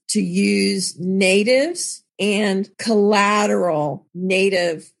is to use natives and collateral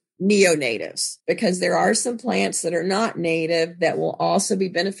native neonatives, because there are some plants that are not native that will also be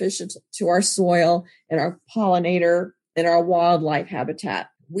beneficial to our soil and our pollinator and our wildlife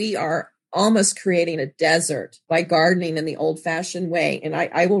habitat. We are almost creating a desert by gardening in the old-fashioned way. And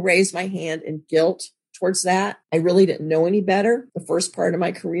I will raise my hand in guilt towards that. I really didn't know any better the first part of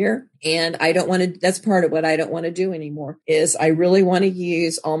my career. And I don't want to, that's part of what I don't want to do anymore is I really want to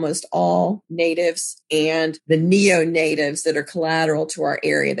use almost all natives and the neo-natives that are collateral to our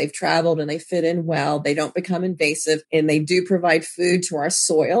area. They've traveled and they fit in well. They don't become invasive and they do provide food to our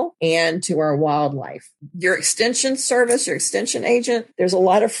soil and to our wildlife. Your extension service, your extension agent, there's a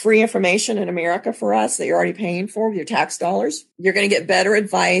lot of free information in America for us that you're already paying for with your tax dollars. You're going to get better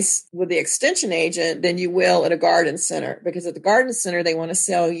advice with the extension agent than you will at a garden center, because at the garden center, they want to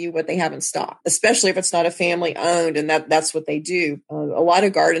sell you what they have in stock, especially if it's not a family owned, and that's what they do. A lot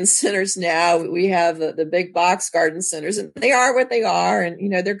of garden centers now, we have the big box garden centers, and they are what they are, and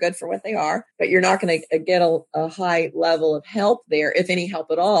they're good for what they are, but you're not going to get a high level of help there, if any help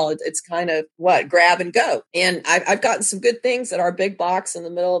at all. It's kind of grab and go. And I've gotten some good things at our big box in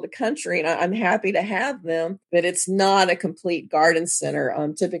the middle of the country, and I'm happy to have them, but it's not a complete garden center.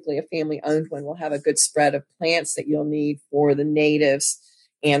 Typically a family owned one will have a good spread of plants that you'll need for the natives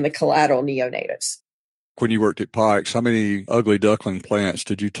and the collateral neo-natives. When you worked at Pikes, how many ugly duckling plants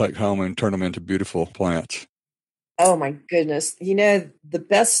did you take home and turn them into beautiful plants? Oh my goodness. The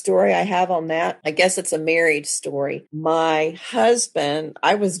best story I have on that, I guess it's a married story. My husband,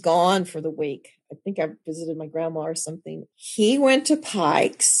 I was gone for the week. I think I visited my grandma or something. He went to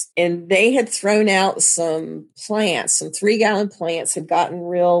Pikes and they had thrown out some plants, some 3-gallon plants had gotten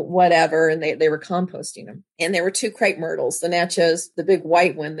real whatever, and they were composting them. And there were 2 crepe myrtles, the nachos, the big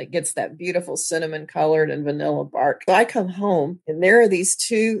white one that gets that beautiful cinnamon colored and vanilla bark. So I come home and there are these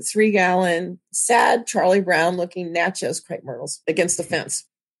 2 3-gallon sad Charlie Brown looking nachos crepe myrtles against the fence.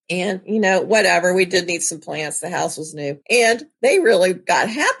 And, whatever, we did need some plants. The house was new and they really got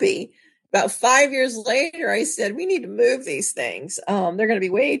happy. About 5 years later, I said, we need to move these things. They're going to be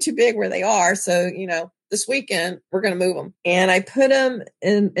way too big where they are. So, this weekend, we're going to move them. And I put them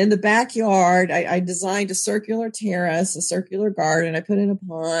in the backyard. I designed a circular terrace, a circular garden. I put in a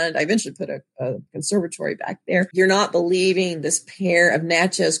pond. I eventually put a conservatory back there. You're not believing this pair of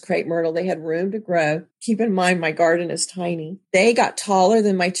nachos crepe myrtle. They had room to grow. Keep in mind, my garden is tiny. They got taller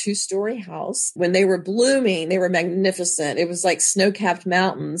than my 2-story house. When they were blooming, they were magnificent. It was like snow-capped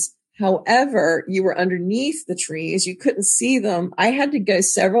mountains. However, you were underneath the trees. You couldn't see them. I had to go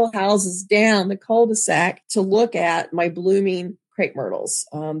several houses down the cul-de-sac to look at my blooming crepe myrtles.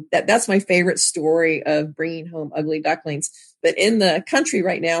 That's my favorite story of bringing home ugly ducklings. But in the country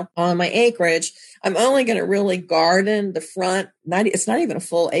right now, on my acreage, I'm only going to really garden the front. It's not even a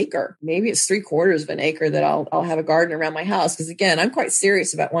full acre. Maybe it's 3/4 of an acre that I'll have a garden around my house. Because again, I'm quite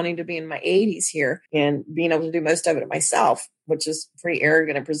serious about wanting to be in my 80s here and being able to do most of it myself, which is pretty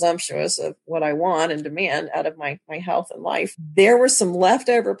arrogant and presumptuous of what I want and demand out of my health and life. There were some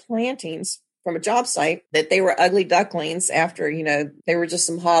leftover plantings from a job site that they were ugly ducklings after, they were just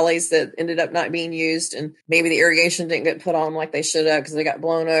some hollies that ended up not being used. And maybe the irrigation didn't get put on them like they should have because they got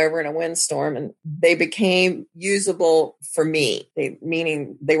blown over in a windstorm and they became usable for me,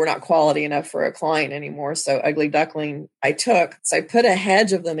 meaning they were not quality enough for a client anymore. So ugly duckling I took. So I put a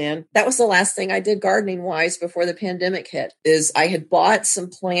hedge of them in. That was the last thing I did gardening wise before the pandemic hit, is I had bought some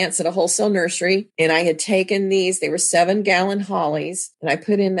plants at a wholesale nursery and I had taken these, they were 7-gallon hollies, and I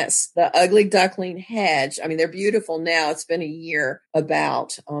put in the ugly duckling hedge. I mean, they're beautiful now. It's been a year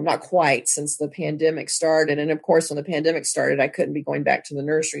about, not quite, since the pandemic started. And of course, when the pandemic started, I couldn't be going back to the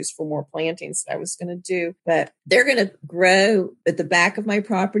nurseries for more plantings that I was going to do. But they're going to grow at the back of my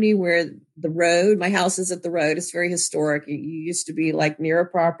property where the road, my house is at the road. It's very historic. You used to be like near a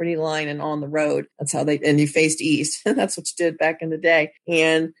property line and on the road. That's how and you faced east. That's what you did back in the day.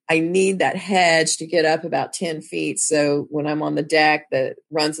 And I need that hedge to get up about 10 feet. So when I'm on the deck that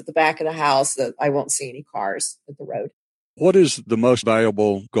runs at the back of the house, that I won't see any cars at the road. What is the most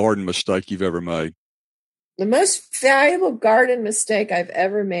valuable garden mistake you've ever made? The most valuable garden mistake I've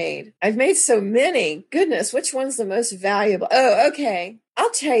ever made. I've made so many. Goodness, which one's the most valuable? Oh, okay.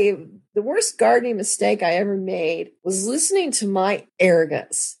 I'll tell you, the worst gardening mistake I ever made was listening to my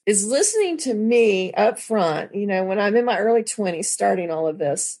arrogance, is listening to me up front. When I'm in my early 20s starting all of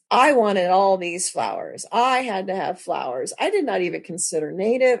this, I wanted all these flowers. I had to have flowers. I did not even consider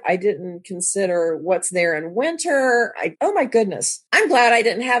native. I didn't consider what's there in winter. Oh my goodness. I'm glad I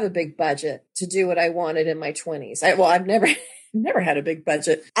didn't have a big budget to do what I wanted in my 20s. I've never had a big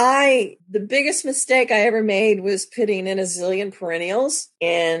budget. The biggest mistake I ever made was putting in a zillion perennials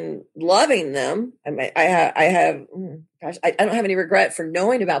and loving them. I have gosh, I don't have any regret for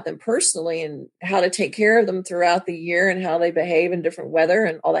knowing about them personally and how to take care of them throughout the year and how they behave in different weather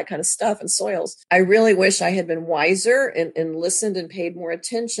and all that kind of stuff and soils. I really wish I had been wiser and listened and paid more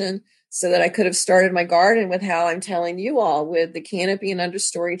attention so that I could have started my garden with how I'm telling you all, with the canopy and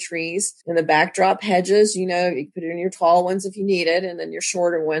understory trees and the backdrop hedges. You can put in your tall ones if you need it, and then your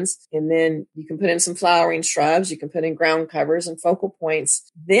shorter ones. And then you can put in some flowering shrubs. You can put in ground covers and focal points.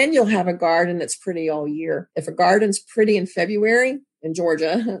 Then you'll have a garden that's pretty all year. If a garden's pretty in February in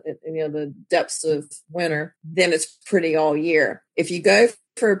Georgia, the depths of winter, then it's pretty all year. If you go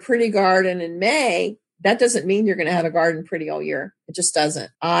for a pretty garden in May, that doesn't mean you're going to have a garden pretty all year. It just doesn't.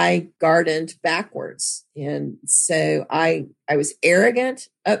 I gardened backwards. And so I was arrogant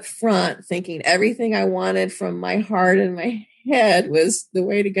up front, thinking everything I wanted from my heart and my head was the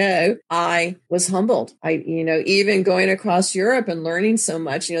way to go. I was humbled. Even going across Europe and learning so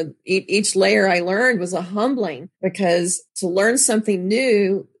much, each layer I learned was a humbling, because to learn something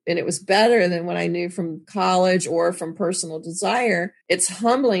new, and it was better than what I knew from college or from personal desire, it's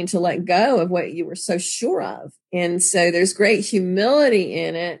humbling to let go of what you were so sure of. And so there's great humility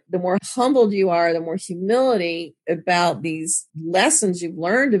in it. The more humbled you are, the more humility about these lessons you've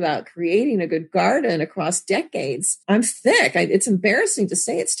learned about creating a good garden across decades. I'm thick. It's embarrassing to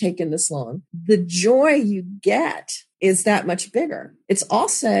say it's taken this long. The joy you get is that much bigger. It's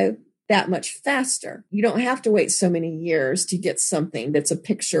also that much faster. You don't have to wait so many years to get something that's a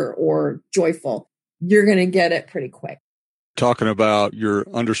picture or joyful. You're going to get it pretty quick. Talking about your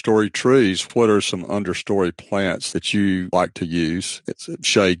understory trees, what are some understory plants that you like to use? It's a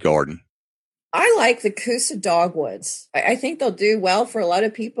shade garden. I like the Coosa dogwoods. I think they'll do well for a lot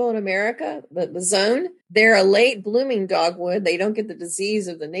of people in America. The zone, they're a late blooming dogwood. They don't get the disease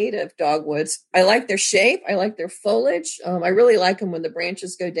of the native dogwoods. I like their shape. I like their foliage. I really like them when the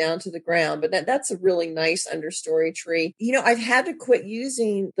branches go down to the ground, but that's a really nice understory tree. I've had to quit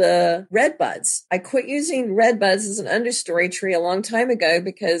using the red buds. I quit using red buds as an understory tree a long time ago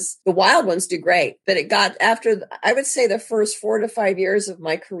because the wild ones do great, but it got after, I would say, the first 4 to 5 years of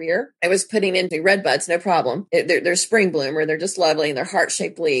my career, I was putting into red buds, no problem. They're spring bloomer. They're just lovely, and they're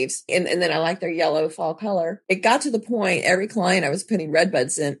heart-shaped leaves. And then I like their yellow fall color. It got to the point, every client I was putting red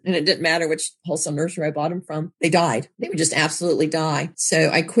buds in, and it didn't matter which wholesale nursery I bought them from, they died. They would just absolutely die. So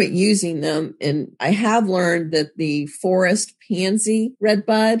I quit using them. And I have learned that the forest pansy red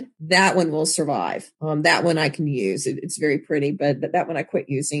bud, that one will survive. That one I can use. It's very pretty, but that one I quit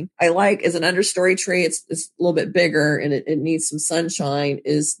using. I like, as an understory tree, it's a little bit bigger and it needs some sunshine,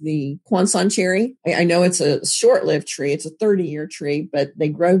 is the Kwansan cherry. I know it's a short-lived tree. It's a 30-year tree, but they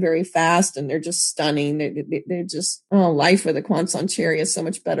grow very fast and they're just stunning. They're just, life with a Kwansan cherry is so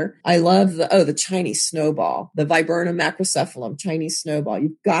much better. I love the Chinese snowball, the Viburnum macrocephalum Chinese snowball.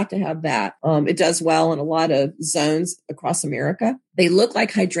 You've got to have that. It does well in a lot of zones across America. They look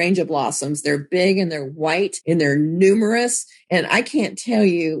like hydrangea blossoms. They're big and they're white and they're numerous. And I can't tell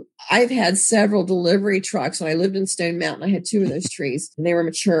you, I've had several delivery trucks. When I lived in Stone Mountain, I had 2 of those trees and they were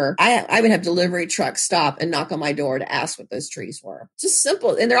mature. I would have delivery trucks stop and knock on my door to ask what those trees were. Just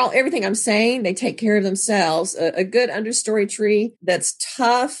simple. And they're all, everything I'm saying, they take care of themselves. A good understory tree that's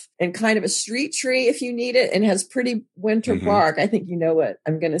tough and kind of a street tree if you need it and has pretty winter bark. I think you know what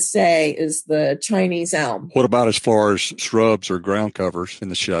I'm going to say is the Chinese elm. What about as far as shrubs or ground covers in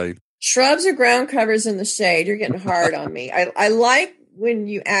the shade? Shrubs or ground covers in the shade. You're getting hard on me. I like when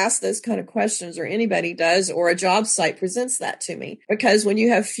you ask those kind of questions, or anybody does, or a job site presents that to me, because when you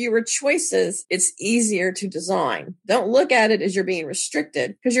have fewer choices, it's easier to design. Don't look at it as you're being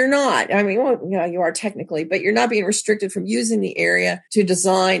restricted, because you're not. I mean, well, you are technically, but you're not being restricted from using the area to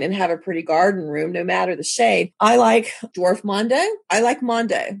design and have a pretty garden room, no matter the shade. I like dwarf mondo. I like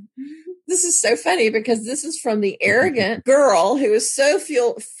mondo. This is so funny because this is from the arrogant girl who is so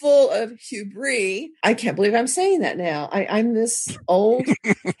full of hubris. I can't believe I'm saying that now. I'm this old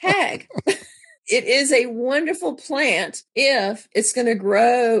hag. It is a wonderful plant if it's going to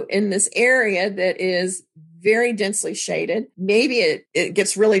grow in this area that is very densely shaded. Maybe it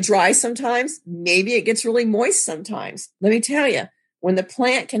gets really dry sometimes. Maybe it gets really moist sometimes. Let me tell you, when the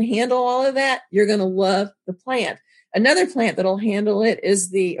plant can handle all of that, you're going to love the plant. Another plant that'll handle it is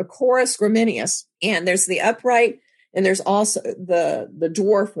the Acorus gramineus. And there's the upright, and there's also the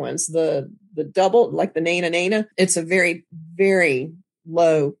dwarf ones, the double, like the nana. It's a very, very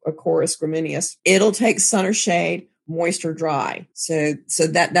low Acorus gramineus. It'll take sun or shade moist or dry. So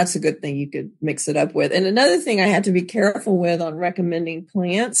that's a good thing you could mix it up with. And another thing I had to be careful with on recommending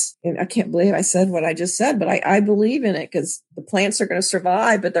plants, and I can't believe I said what I just said, but I believe in it because the plants are going to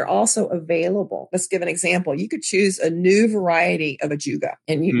survive, but they're also available. Let's give an example. You could choose a new variety of ajuga.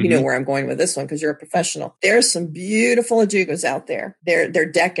 And you know where I'm going with this one because you're a professional. There's some beautiful ajugas out there.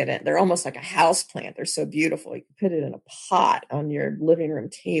 They're decadent. They're almost like a house plant. They're so beautiful. You can put it in a pot on your living room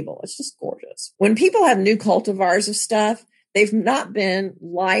table. It's just gorgeous. When people have new cultivars of stuff, they've not been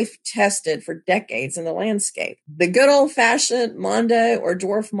life tested for decades in the landscape. The good old fashioned Mondo or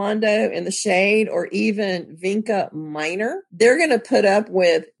dwarf Mondo in the shade, or even Vinca minor, they're going to put up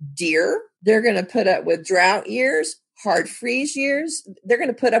with deer. They're going to put up with drought years, hard freeze years. They're going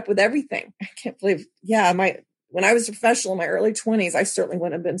to put up with everything. I can't believe, when I was a professional in my early 20s, I certainly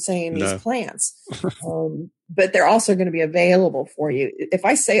wouldn't have been saying these plants. But they're also going to be available for you. If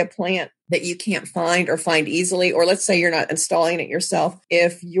I say a plant that you can't find or find easily, or let's say you're not installing it yourself,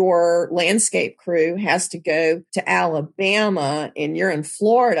 if your landscape crew has to go to Alabama and you're in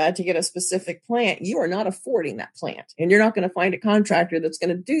Florida to get a specific plant, you are not affording that plant. And you're not going to find a contractor that's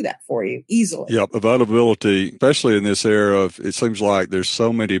going to do that for you easily. Yep. Availability, especially in this era of, it seems like there's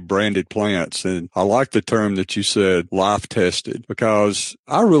so many branded plants. And I like the term that you said, life tested, because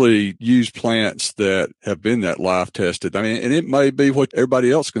I really use plants that have been that life tested. I mean, and it may be what everybody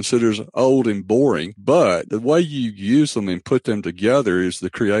else considers old and boring, but the way you use them and put them together is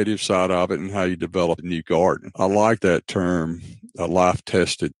the creative side of it and how you develop a new garden. I like that term, life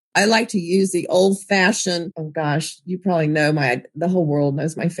tested. I like to use the old fashioned, oh gosh, you probably know the whole world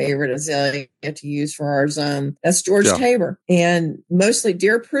knows my favorite azalea to use for our zone. That's George Tabor, and mostly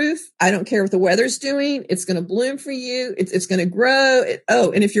deer proof. I don't care what the weather's doing. It's going to bloom for you. It's going to grow.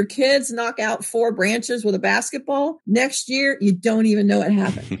 And if your kids knock out 4 branches with a basketball next year, you don't even know it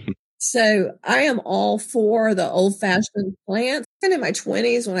happened. So I am all for the old fashioned plants. And in my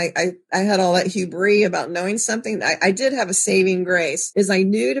 20s, when I had all that hubris about knowing something, I did have a saving grace, is I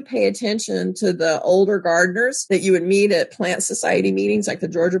knew to pay attention to the older gardeners that you would meet at plant society meetings, like the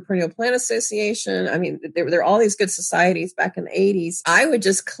Georgia Perennial Plant Association. I mean, there were all these good societies back in the 80s. I would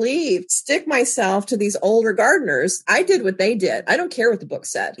just stick myself to these older gardeners. I did what they did. I don't care what the book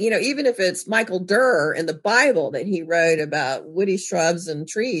said. Even if it's Michael Durr in the Bible that he wrote about woody shrubs and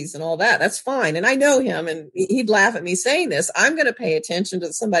trees and all that, that's fine. And I know him, and he'd laugh at me saying this. I'm going to pay attention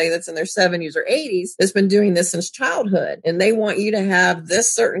to somebody that's in their 70s or 80s that's been doing this since childhood, and they want you to have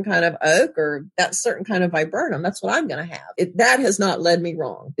this certain kind of oak or that certain kind of viburnum. That's what I'm going to have. That has not led me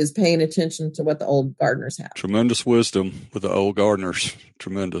wrong, is paying attention to what the old gardeners have. Tremendous wisdom with the old gardeners.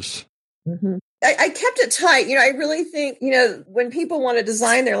 Tremendous. Mm-hmm. I kept it tight. I really think, when people want to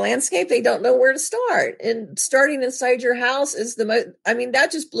design their landscape, they don't know where to start. And starting inside your house is that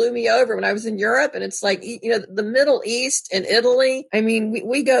just blew me over when I was in Europe. And it's like, the Middle East and Italy. I mean,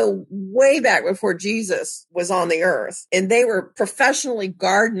 we go way back before Jesus was on the earth, and they were professionally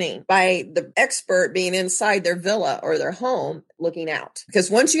gardening by the expert being inside their villa or their home looking out.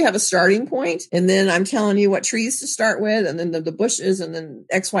 Because once you have a starting point, and then I'm telling you what trees to start with, and then the bushes, and then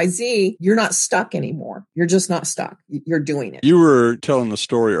XYZ, you're not stuck anymore. You're just not stuck. You're doing it. You were telling the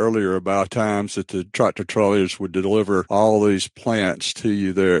story earlier about times that the tractor trailers would deliver all these plants to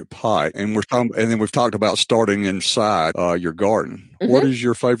you there at Pike. And then we've talked about starting inside your garden. Mm-hmm. What is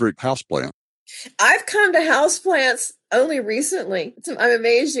your favorite houseplant? I've come to houseplants only recently. I'm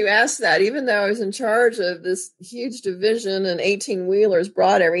amazed you asked that. Even though I was in charge of this huge division and 18-wheelers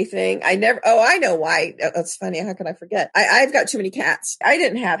brought everything, I know why. That's funny. How could I forget? I've got too many cats. I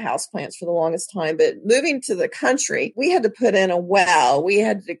didn't have houseplants for the longest time, but moving to the country, we had to put in a well. We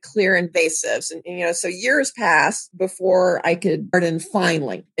had to clear invasives. And so years passed before I could garden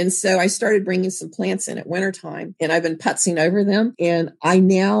finally. And so I started bringing some plants in at wintertime, and I've been putzing over them. And I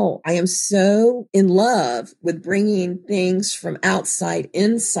am so in love with bringing things from outside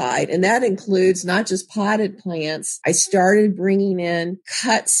inside. And that includes not just potted plants. I started bringing in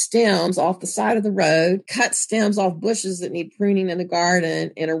cut stems off the side of the road, cut stems off bushes that need pruning in the garden,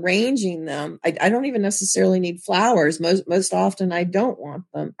 and arranging them. I don't even necessarily need flowers. Most often I don't want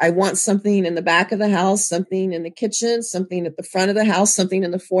them. I want something in the back of the house, something in the kitchen, something at the front of the house, something in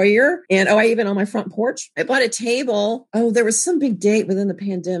the foyer. And even on my front porch. I bought a table. There was some big date within the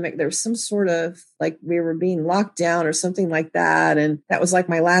pandemic. There was some sort of, like, we were being locked down or or something like that. And that was like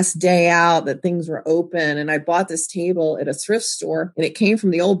my last day out that things were open. And I bought this table at a thrift store, and it came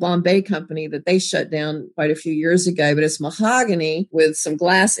from the old Bombay company that they shut down quite a few years ago, but it's mahogany with some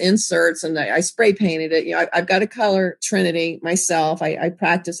glass inserts, and I spray painted it. I've got a color trinity myself. I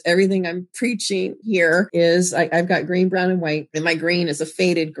practice everything I'm preaching here is I've got green, brown, and white, and my green is a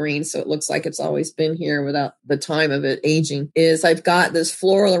faded green. So it looks like it's always been here without the time of it aging. I've got this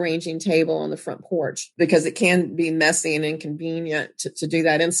floral arranging table on the front porch because it can be messy and inconvenient to do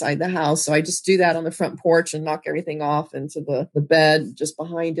that inside the house. So I just do that on the front porch and knock everything off into the bed just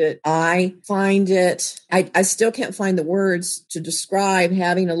behind it. I find it, I still can't find the words to describe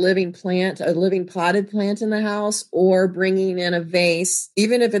having a living plant, a living potted plant in the house, or bringing in a vase.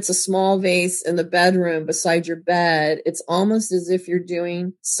 Even if it's a small vase in the bedroom beside your bed, it's almost as if you're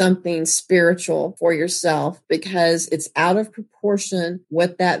doing something spiritual for yourself, because it's out of proportion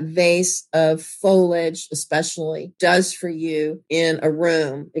what that vase of foliage especially does for you in a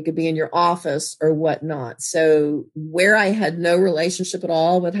room. It could be in your office or whatnot. So where I had no relationship at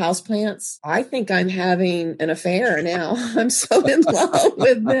all with houseplants, I think I'm having an affair now. I'm so in love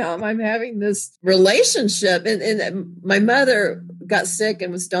with them. I'm having this relationship. And my mother got sick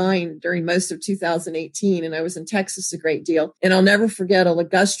and was dying during most of 2018. And I was in Texas a great deal. And I'll never forget a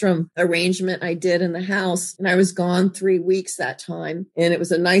ligustrum arrangement I did in the house. And I was gone 3 weeks that time. And it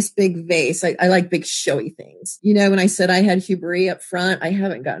was a nice big vase. I like big showy things. When I said I had hubris up front, I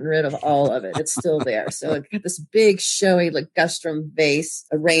haven't gotten rid of all of it. It's still there. So I got this big showy ligustrum vase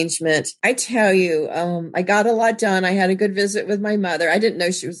arrangement. I tell you, I got a lot done. I had a good visit with my mother. I didn't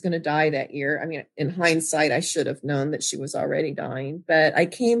know she was going to die that year. I mean, in hindsight, I should have known that she was already dying, but I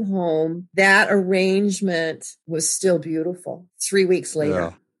came home. That arrangement was still beautiful 3 weeks later.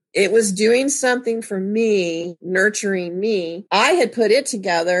 Yeah. It was doing something for me, nurturing me. I had put it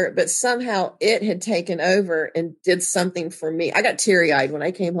together, but somehow it had taken over and did something for me. I got teary-eyed when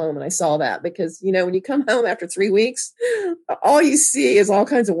I came home and I saw that, because, when you come home after 3 weeks, all you see is all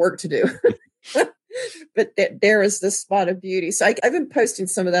kinds of work to do. But there is this spot of beauty. So I've been posting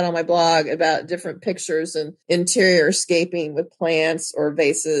some of that on my blog about different pictures and interior scaping with plants or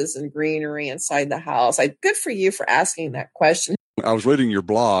vases and greenery inside the house. Good for you for asking that question. I was reading your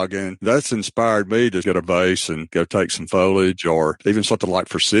blog, and that's inspired me to get a vase and go take some foliage, or even something like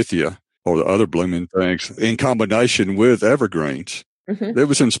forsythia or the other blooming things in combination with evergreens. Mm-hmm. It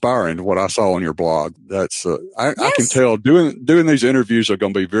was inspiring what I saw on your blog. That's I can tell doing these interviews are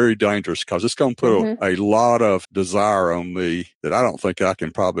going to be very dangerous, because it's going to put a lot of desire on me that I don't think I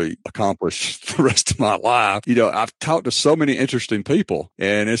can probably accomplish the rest of my life. I've talked to so many interesting people,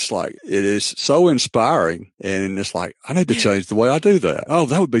 and it's like, it is so inspiring. And it's like, I need to change the way I do that. Oh,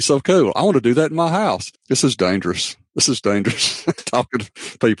 that would be so cool. I want to do that in my house. This is dangerous. Talking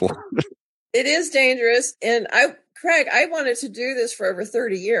to people. It is dangerous. And Craig, I wanted to do this for over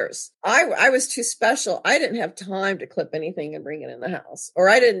 30 years. I was too special. I didn't have time to clip anything and bring it in the house. Or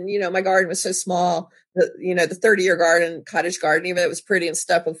I didn't, my garden was so small, the 30-year garden, cottage garden, even though it was pretty and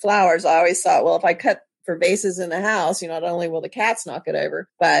stuffed with flowers, I always thought, well, if I cut for vases in the house, not only will the cats knock it over,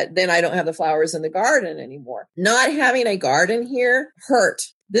 but then I don't have the flowers in the garden anymore. Not having a garden here hurt.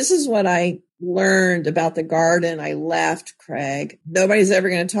 This is what I learned about the garden I left, Craig. Nobody's ever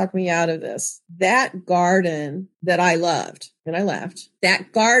going to talk me out of this. That garden that I loved, and I left,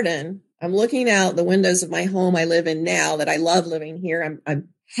 that garden, I'm looking out the windows of my home I live in now, that I love living here. I'm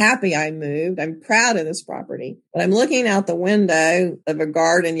happy I moved. I'm proud of this property, but I'm looking out the window of a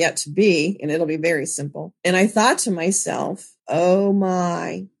garden yet to be, and it'll be very simple. And I thought to myself, oh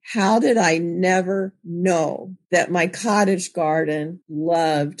my, how did I never know that my cottage garden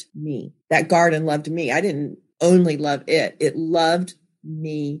loved me? That garden loved me. I didn't only love it. It loved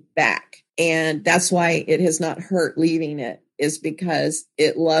me back. And that's why it has not hurt leaving it, is because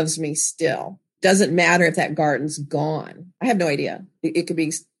it loves me still. Doesn't matter if that garden's gone. I have no idea. It could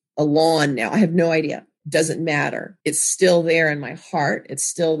be a lawn now. I have no idea. Doesn't matter. It's still there in my heart. It's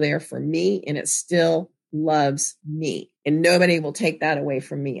still there for me, and it still loves me. And nobody will take that away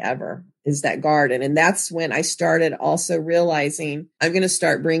from me ever, is that garden. And that's when I started also realizing I'm going to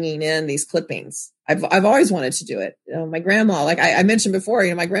start bringing in these clippings. I've always wanted to do it. My grandma, like I mentioned before,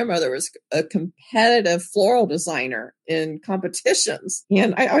 my grandmother was a competitive floral designer in competitions.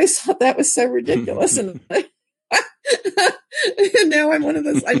 And I always thought that was so ridiculous. And now I'm one of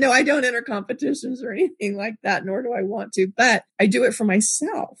those. I know I don't enter competitions or anything like that, nor do I want to, but I do it for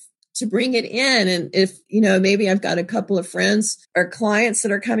myself to bring it in. And if, maybe I've got a couple of friends or clients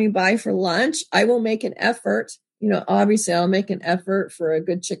that are coming by for lunch, I will make an effort. Obviously I'll make an effort for a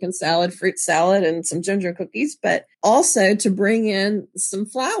good chicken salad, fruit salad, and some ginger cookies, but also to bring in some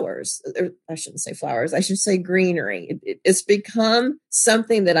flowers. I shouldn't say flowers. I should say greenery. It's become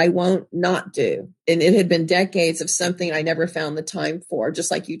something that I won't not do. And it had been decades of something I never found the time for,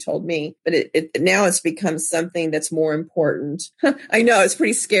 just like you told me. But now it's become something that's more important. I know it's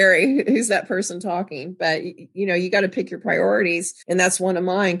pretty scary. Who's that person talking? But, you got to pick your priorities. And that's one of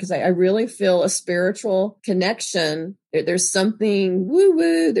mine, because I really feel a spiritual connection. There's something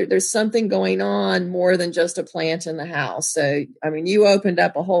woo-woo. There's something going on more than just a plant in the house. So, you opened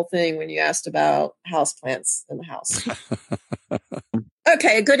up a whole thing when you asked about house plants in the house.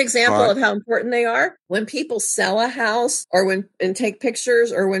 Okay, a good example of how important they are. When people sell a house and take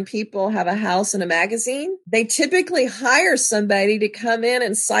pictures, or when people have a house in a magazine, they typically hire somebody to come in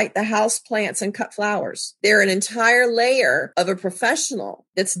and site the house plants and cut flowers. They're an entire layer of a professional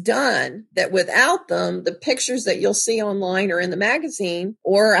that's done, that without them, the pictures that you'll see online or in the magazine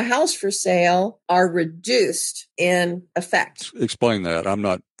or a house for sale are reduced in effect. Explain that. I'm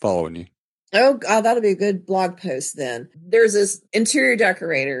not following you. Oh, that'll be a good blog post then. There's this interior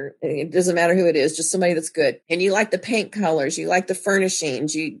decorator. It doesn't matter who it is, just somebody that's good. And you like the paint colors. You like the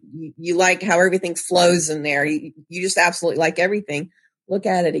furnishings. You like how everything flows in there. You just absolutely like everything. Look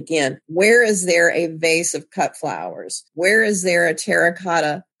at it again. Where is there a vase of cut flowers? Where is there a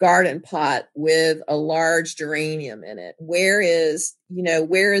terracotta garden pot with a large geranium in it? Where is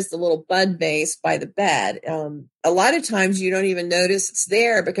the little bud vase by the bed? A lot of times you don't even notice it's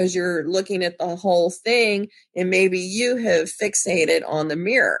there because you're looking at the whole thing, and maybe you have fixated on the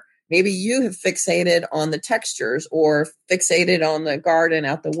mirror. Maybe you have fixated on the textures or fixated on the garden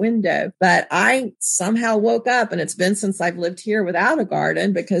out the window. But I somehow woke up, and it's been since I've lived here without a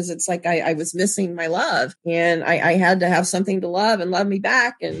garden, because it's like I was missing my love, and I had to have something to love and love me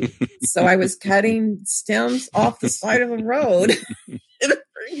back. And so I was cutting stems off the side of the road and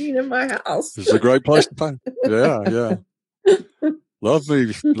bringing in my house. It's a great place to find. Yeah. Love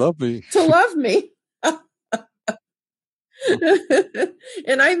me. To love me.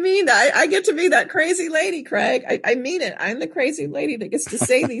 And I mean that. I get to be that crazy lady, Craig. I mean it. I'm the crazy lady that gets to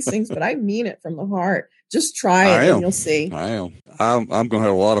say these things, but I mean it from the heart. Just try it and you'll see. I am. I'm going to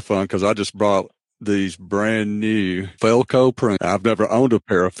have a lot of fun, because I just brought these brand new Felco printers. I've never owned a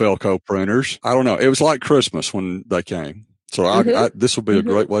pair of Felco printers. I don't know. It was like Christmas when they came. So this will be a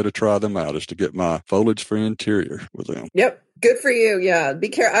great way to try them out, is to get my foliage-free interior with them. Yep. Good for you. Yeah. Be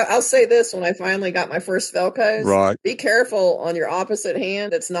careful. I'll say this: when I finally got my first Velcros, right, be careful on your opposite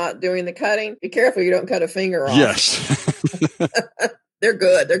hand that's not doing the cutting. Be careful you don't cut a finger off. Yes. They're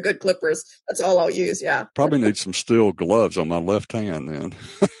good. They're good clippers. That's all I'll use. Yeah. Probably need some steel gloves on my left hand then.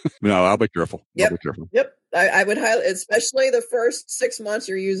 No, I'll be careful. Yep. I'll be careful. Yep. I would highly, especially the first 6 months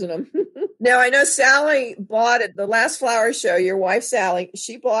you're using them. Now, I know Sally bought at the last flower show, your wife, Sally,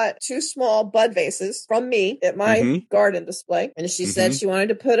 she bought 2 small bud vases from me at my garden display. And she said she wanted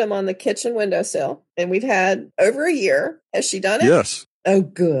to put them on the kitchen windowsill. And we've had over a year. Has she done it? Yes. Oh,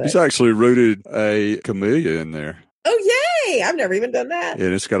 good. She's actually rooted a camellia in there. Oh, yay. I've never even done that.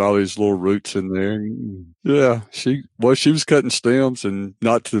 And it's got all these little roots in there. Yeah. She was cutting stems, and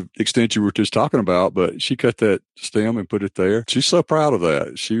not to the extent you were just talking about, but she cut that stem and put it there. She's so proud of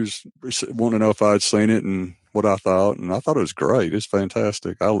that. She was wanting to know if I'd seen it and what I thought. And I thought it was great. It's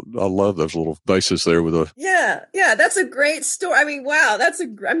fantastic. I love those little vases there with a. Yeah. That's a great story. I mean, wow.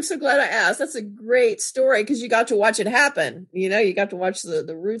 I'm so glad I asked. That's a great story, because you got to watch it happen. You got to watch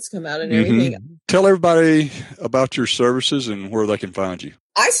the roots come out and everything. Tell everybody about your services and where they can find you.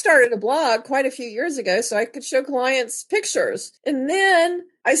 I started a blog quite a few years ago so I could show clients pictures. And then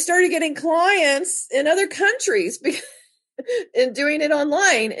I started getting clients in other countries and doing it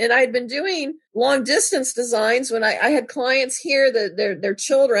online. And I had been doing long distance designs when I had clients here that their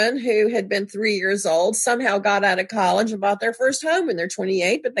children, who had been 3 years old, somehow got out of college and bought their first home when they're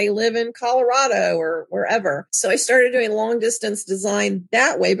 28, but they live in Colorado or wherever. So I started doing long distance design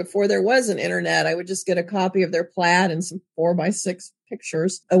that way before there was an internet. I would just get a copy of their plat and some 4x6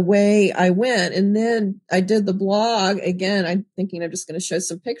 pictures. Away I went. And then I did the blog again. I'm thinking I'm just going to show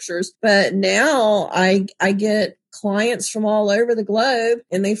some pictures, but now I get clients from all over the globe,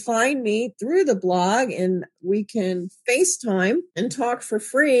 and they find me through the blog, and we can FaceTime and talk for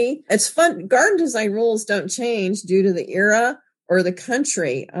free. It's fun. Garden design rules don't change due to the era or the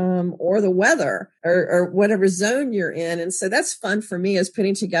country, or the weather, or whatever zone you're in. And so that's fun for me, is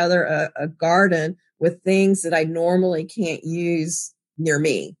putting together a garden with things that I normally can't use near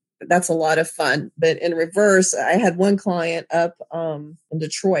me. That's a lot of fun. But in reverse, I had one client up in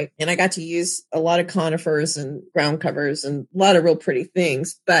Detroit, and I got to use a lot of conifers and ground covers and a lot of real pretty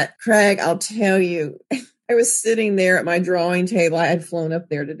things. But Craig, I'll tell you, I was sitting there at my drawing table. I had flown up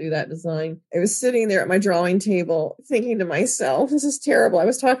there to do that design. I was sitting there at my drawing table thinking to myself, this is terrible. I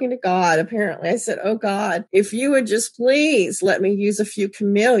was talking to God, apparently. I said, oh God, if you would just please let me use a few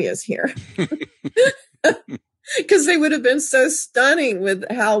camellias here. Because they would have been so stunning with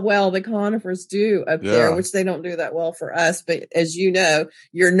how well the conifers do up there, which they don't do that well for us. But as you know,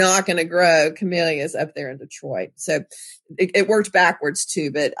 you're not going to grow camellias up there in Detroit. So it worked backwards too.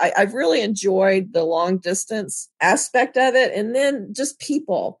 But I've really enjoyed the long distance aspect of it. And then just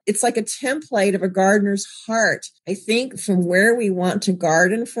people. It's like a template of a gardener's heart. I think from where we want to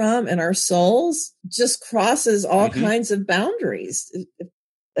garden from and our souls just crosses all kinds of boundaries.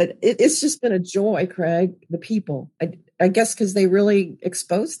 It's just been a joy, Craig, the people. I guess because they really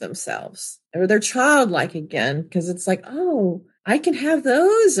expose themselves or they're childlike again, because it's like, oh, I can have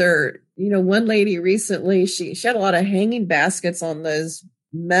those. Or, one lady recently, she had a lot of hanging baskets on those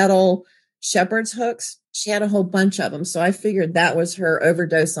metal shepherd's hooks. She had a whole bunch of them. So I figured that was her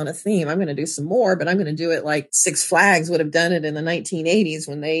overdose on a theme. I'm going to do some more, but I'm going to do it like Six Flags would have done it in the 1980s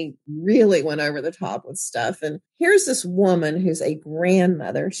when they really went over the top with stuff. And here's this woman who's a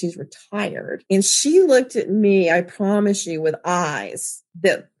grandmother. She's retired. And she looked at me, I promise you, with eyes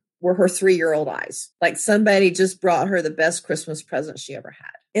that were her 3-year-old eyes. Like somebody just brought her the best Christmas present she ever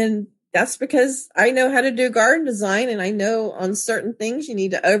had. And that's because I know how to do garden design, and I know on certain things you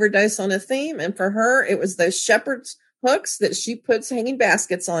need to overdose on a theme. And for her, it was those shepherd's hooks that she puts hanging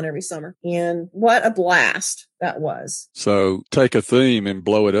baskets on every summer. And what a blast that was. So take a theme and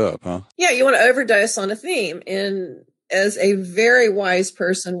blow it up, huh? Yeah, you want to overdose on a theme. And as a very wise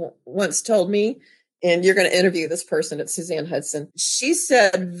person once told me, and you're going to interview this person, it's Suzanne Hudson. She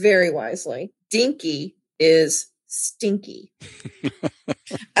said very wisely, dinky is stinky.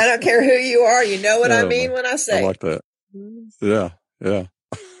 I don't care who you are. You know what I mean when I say. I like that. Yeah. Yeah.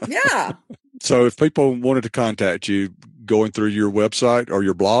 So if people wanted to contact you, going through your website or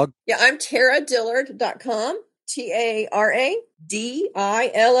your blog? Yeah, I'm TaraDillard.com.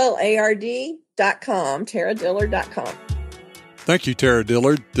 TaraDillard.com. TaraDillard.com. Thank you, Tara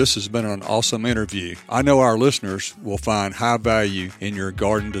Dillard. This has been an awesome interview. I know our listeners will find high value in your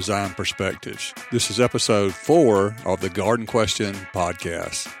garden design perspectives. This is episode 4 of the Garden Question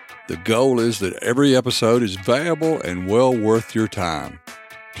podcast. The goal is that every episode is valuable and well worth your time.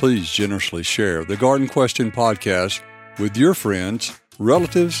 Please generously share the Garden Question podcast with your friends,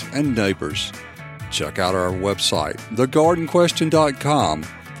 relatives, and neighbors. Check out our website, thegardenquestion.com,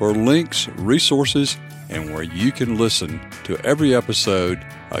 for links, resources, and where you can listen to every episode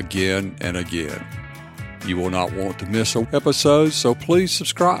again and again. You will not want to miss an episode, so please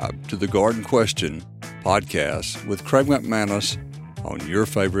subscribe to the Garden Question podcast with Craig McManus on your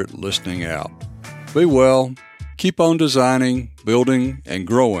favorite listening app. Be well, keep on designing, building, and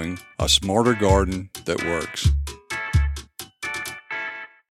growing a smarter garden that works.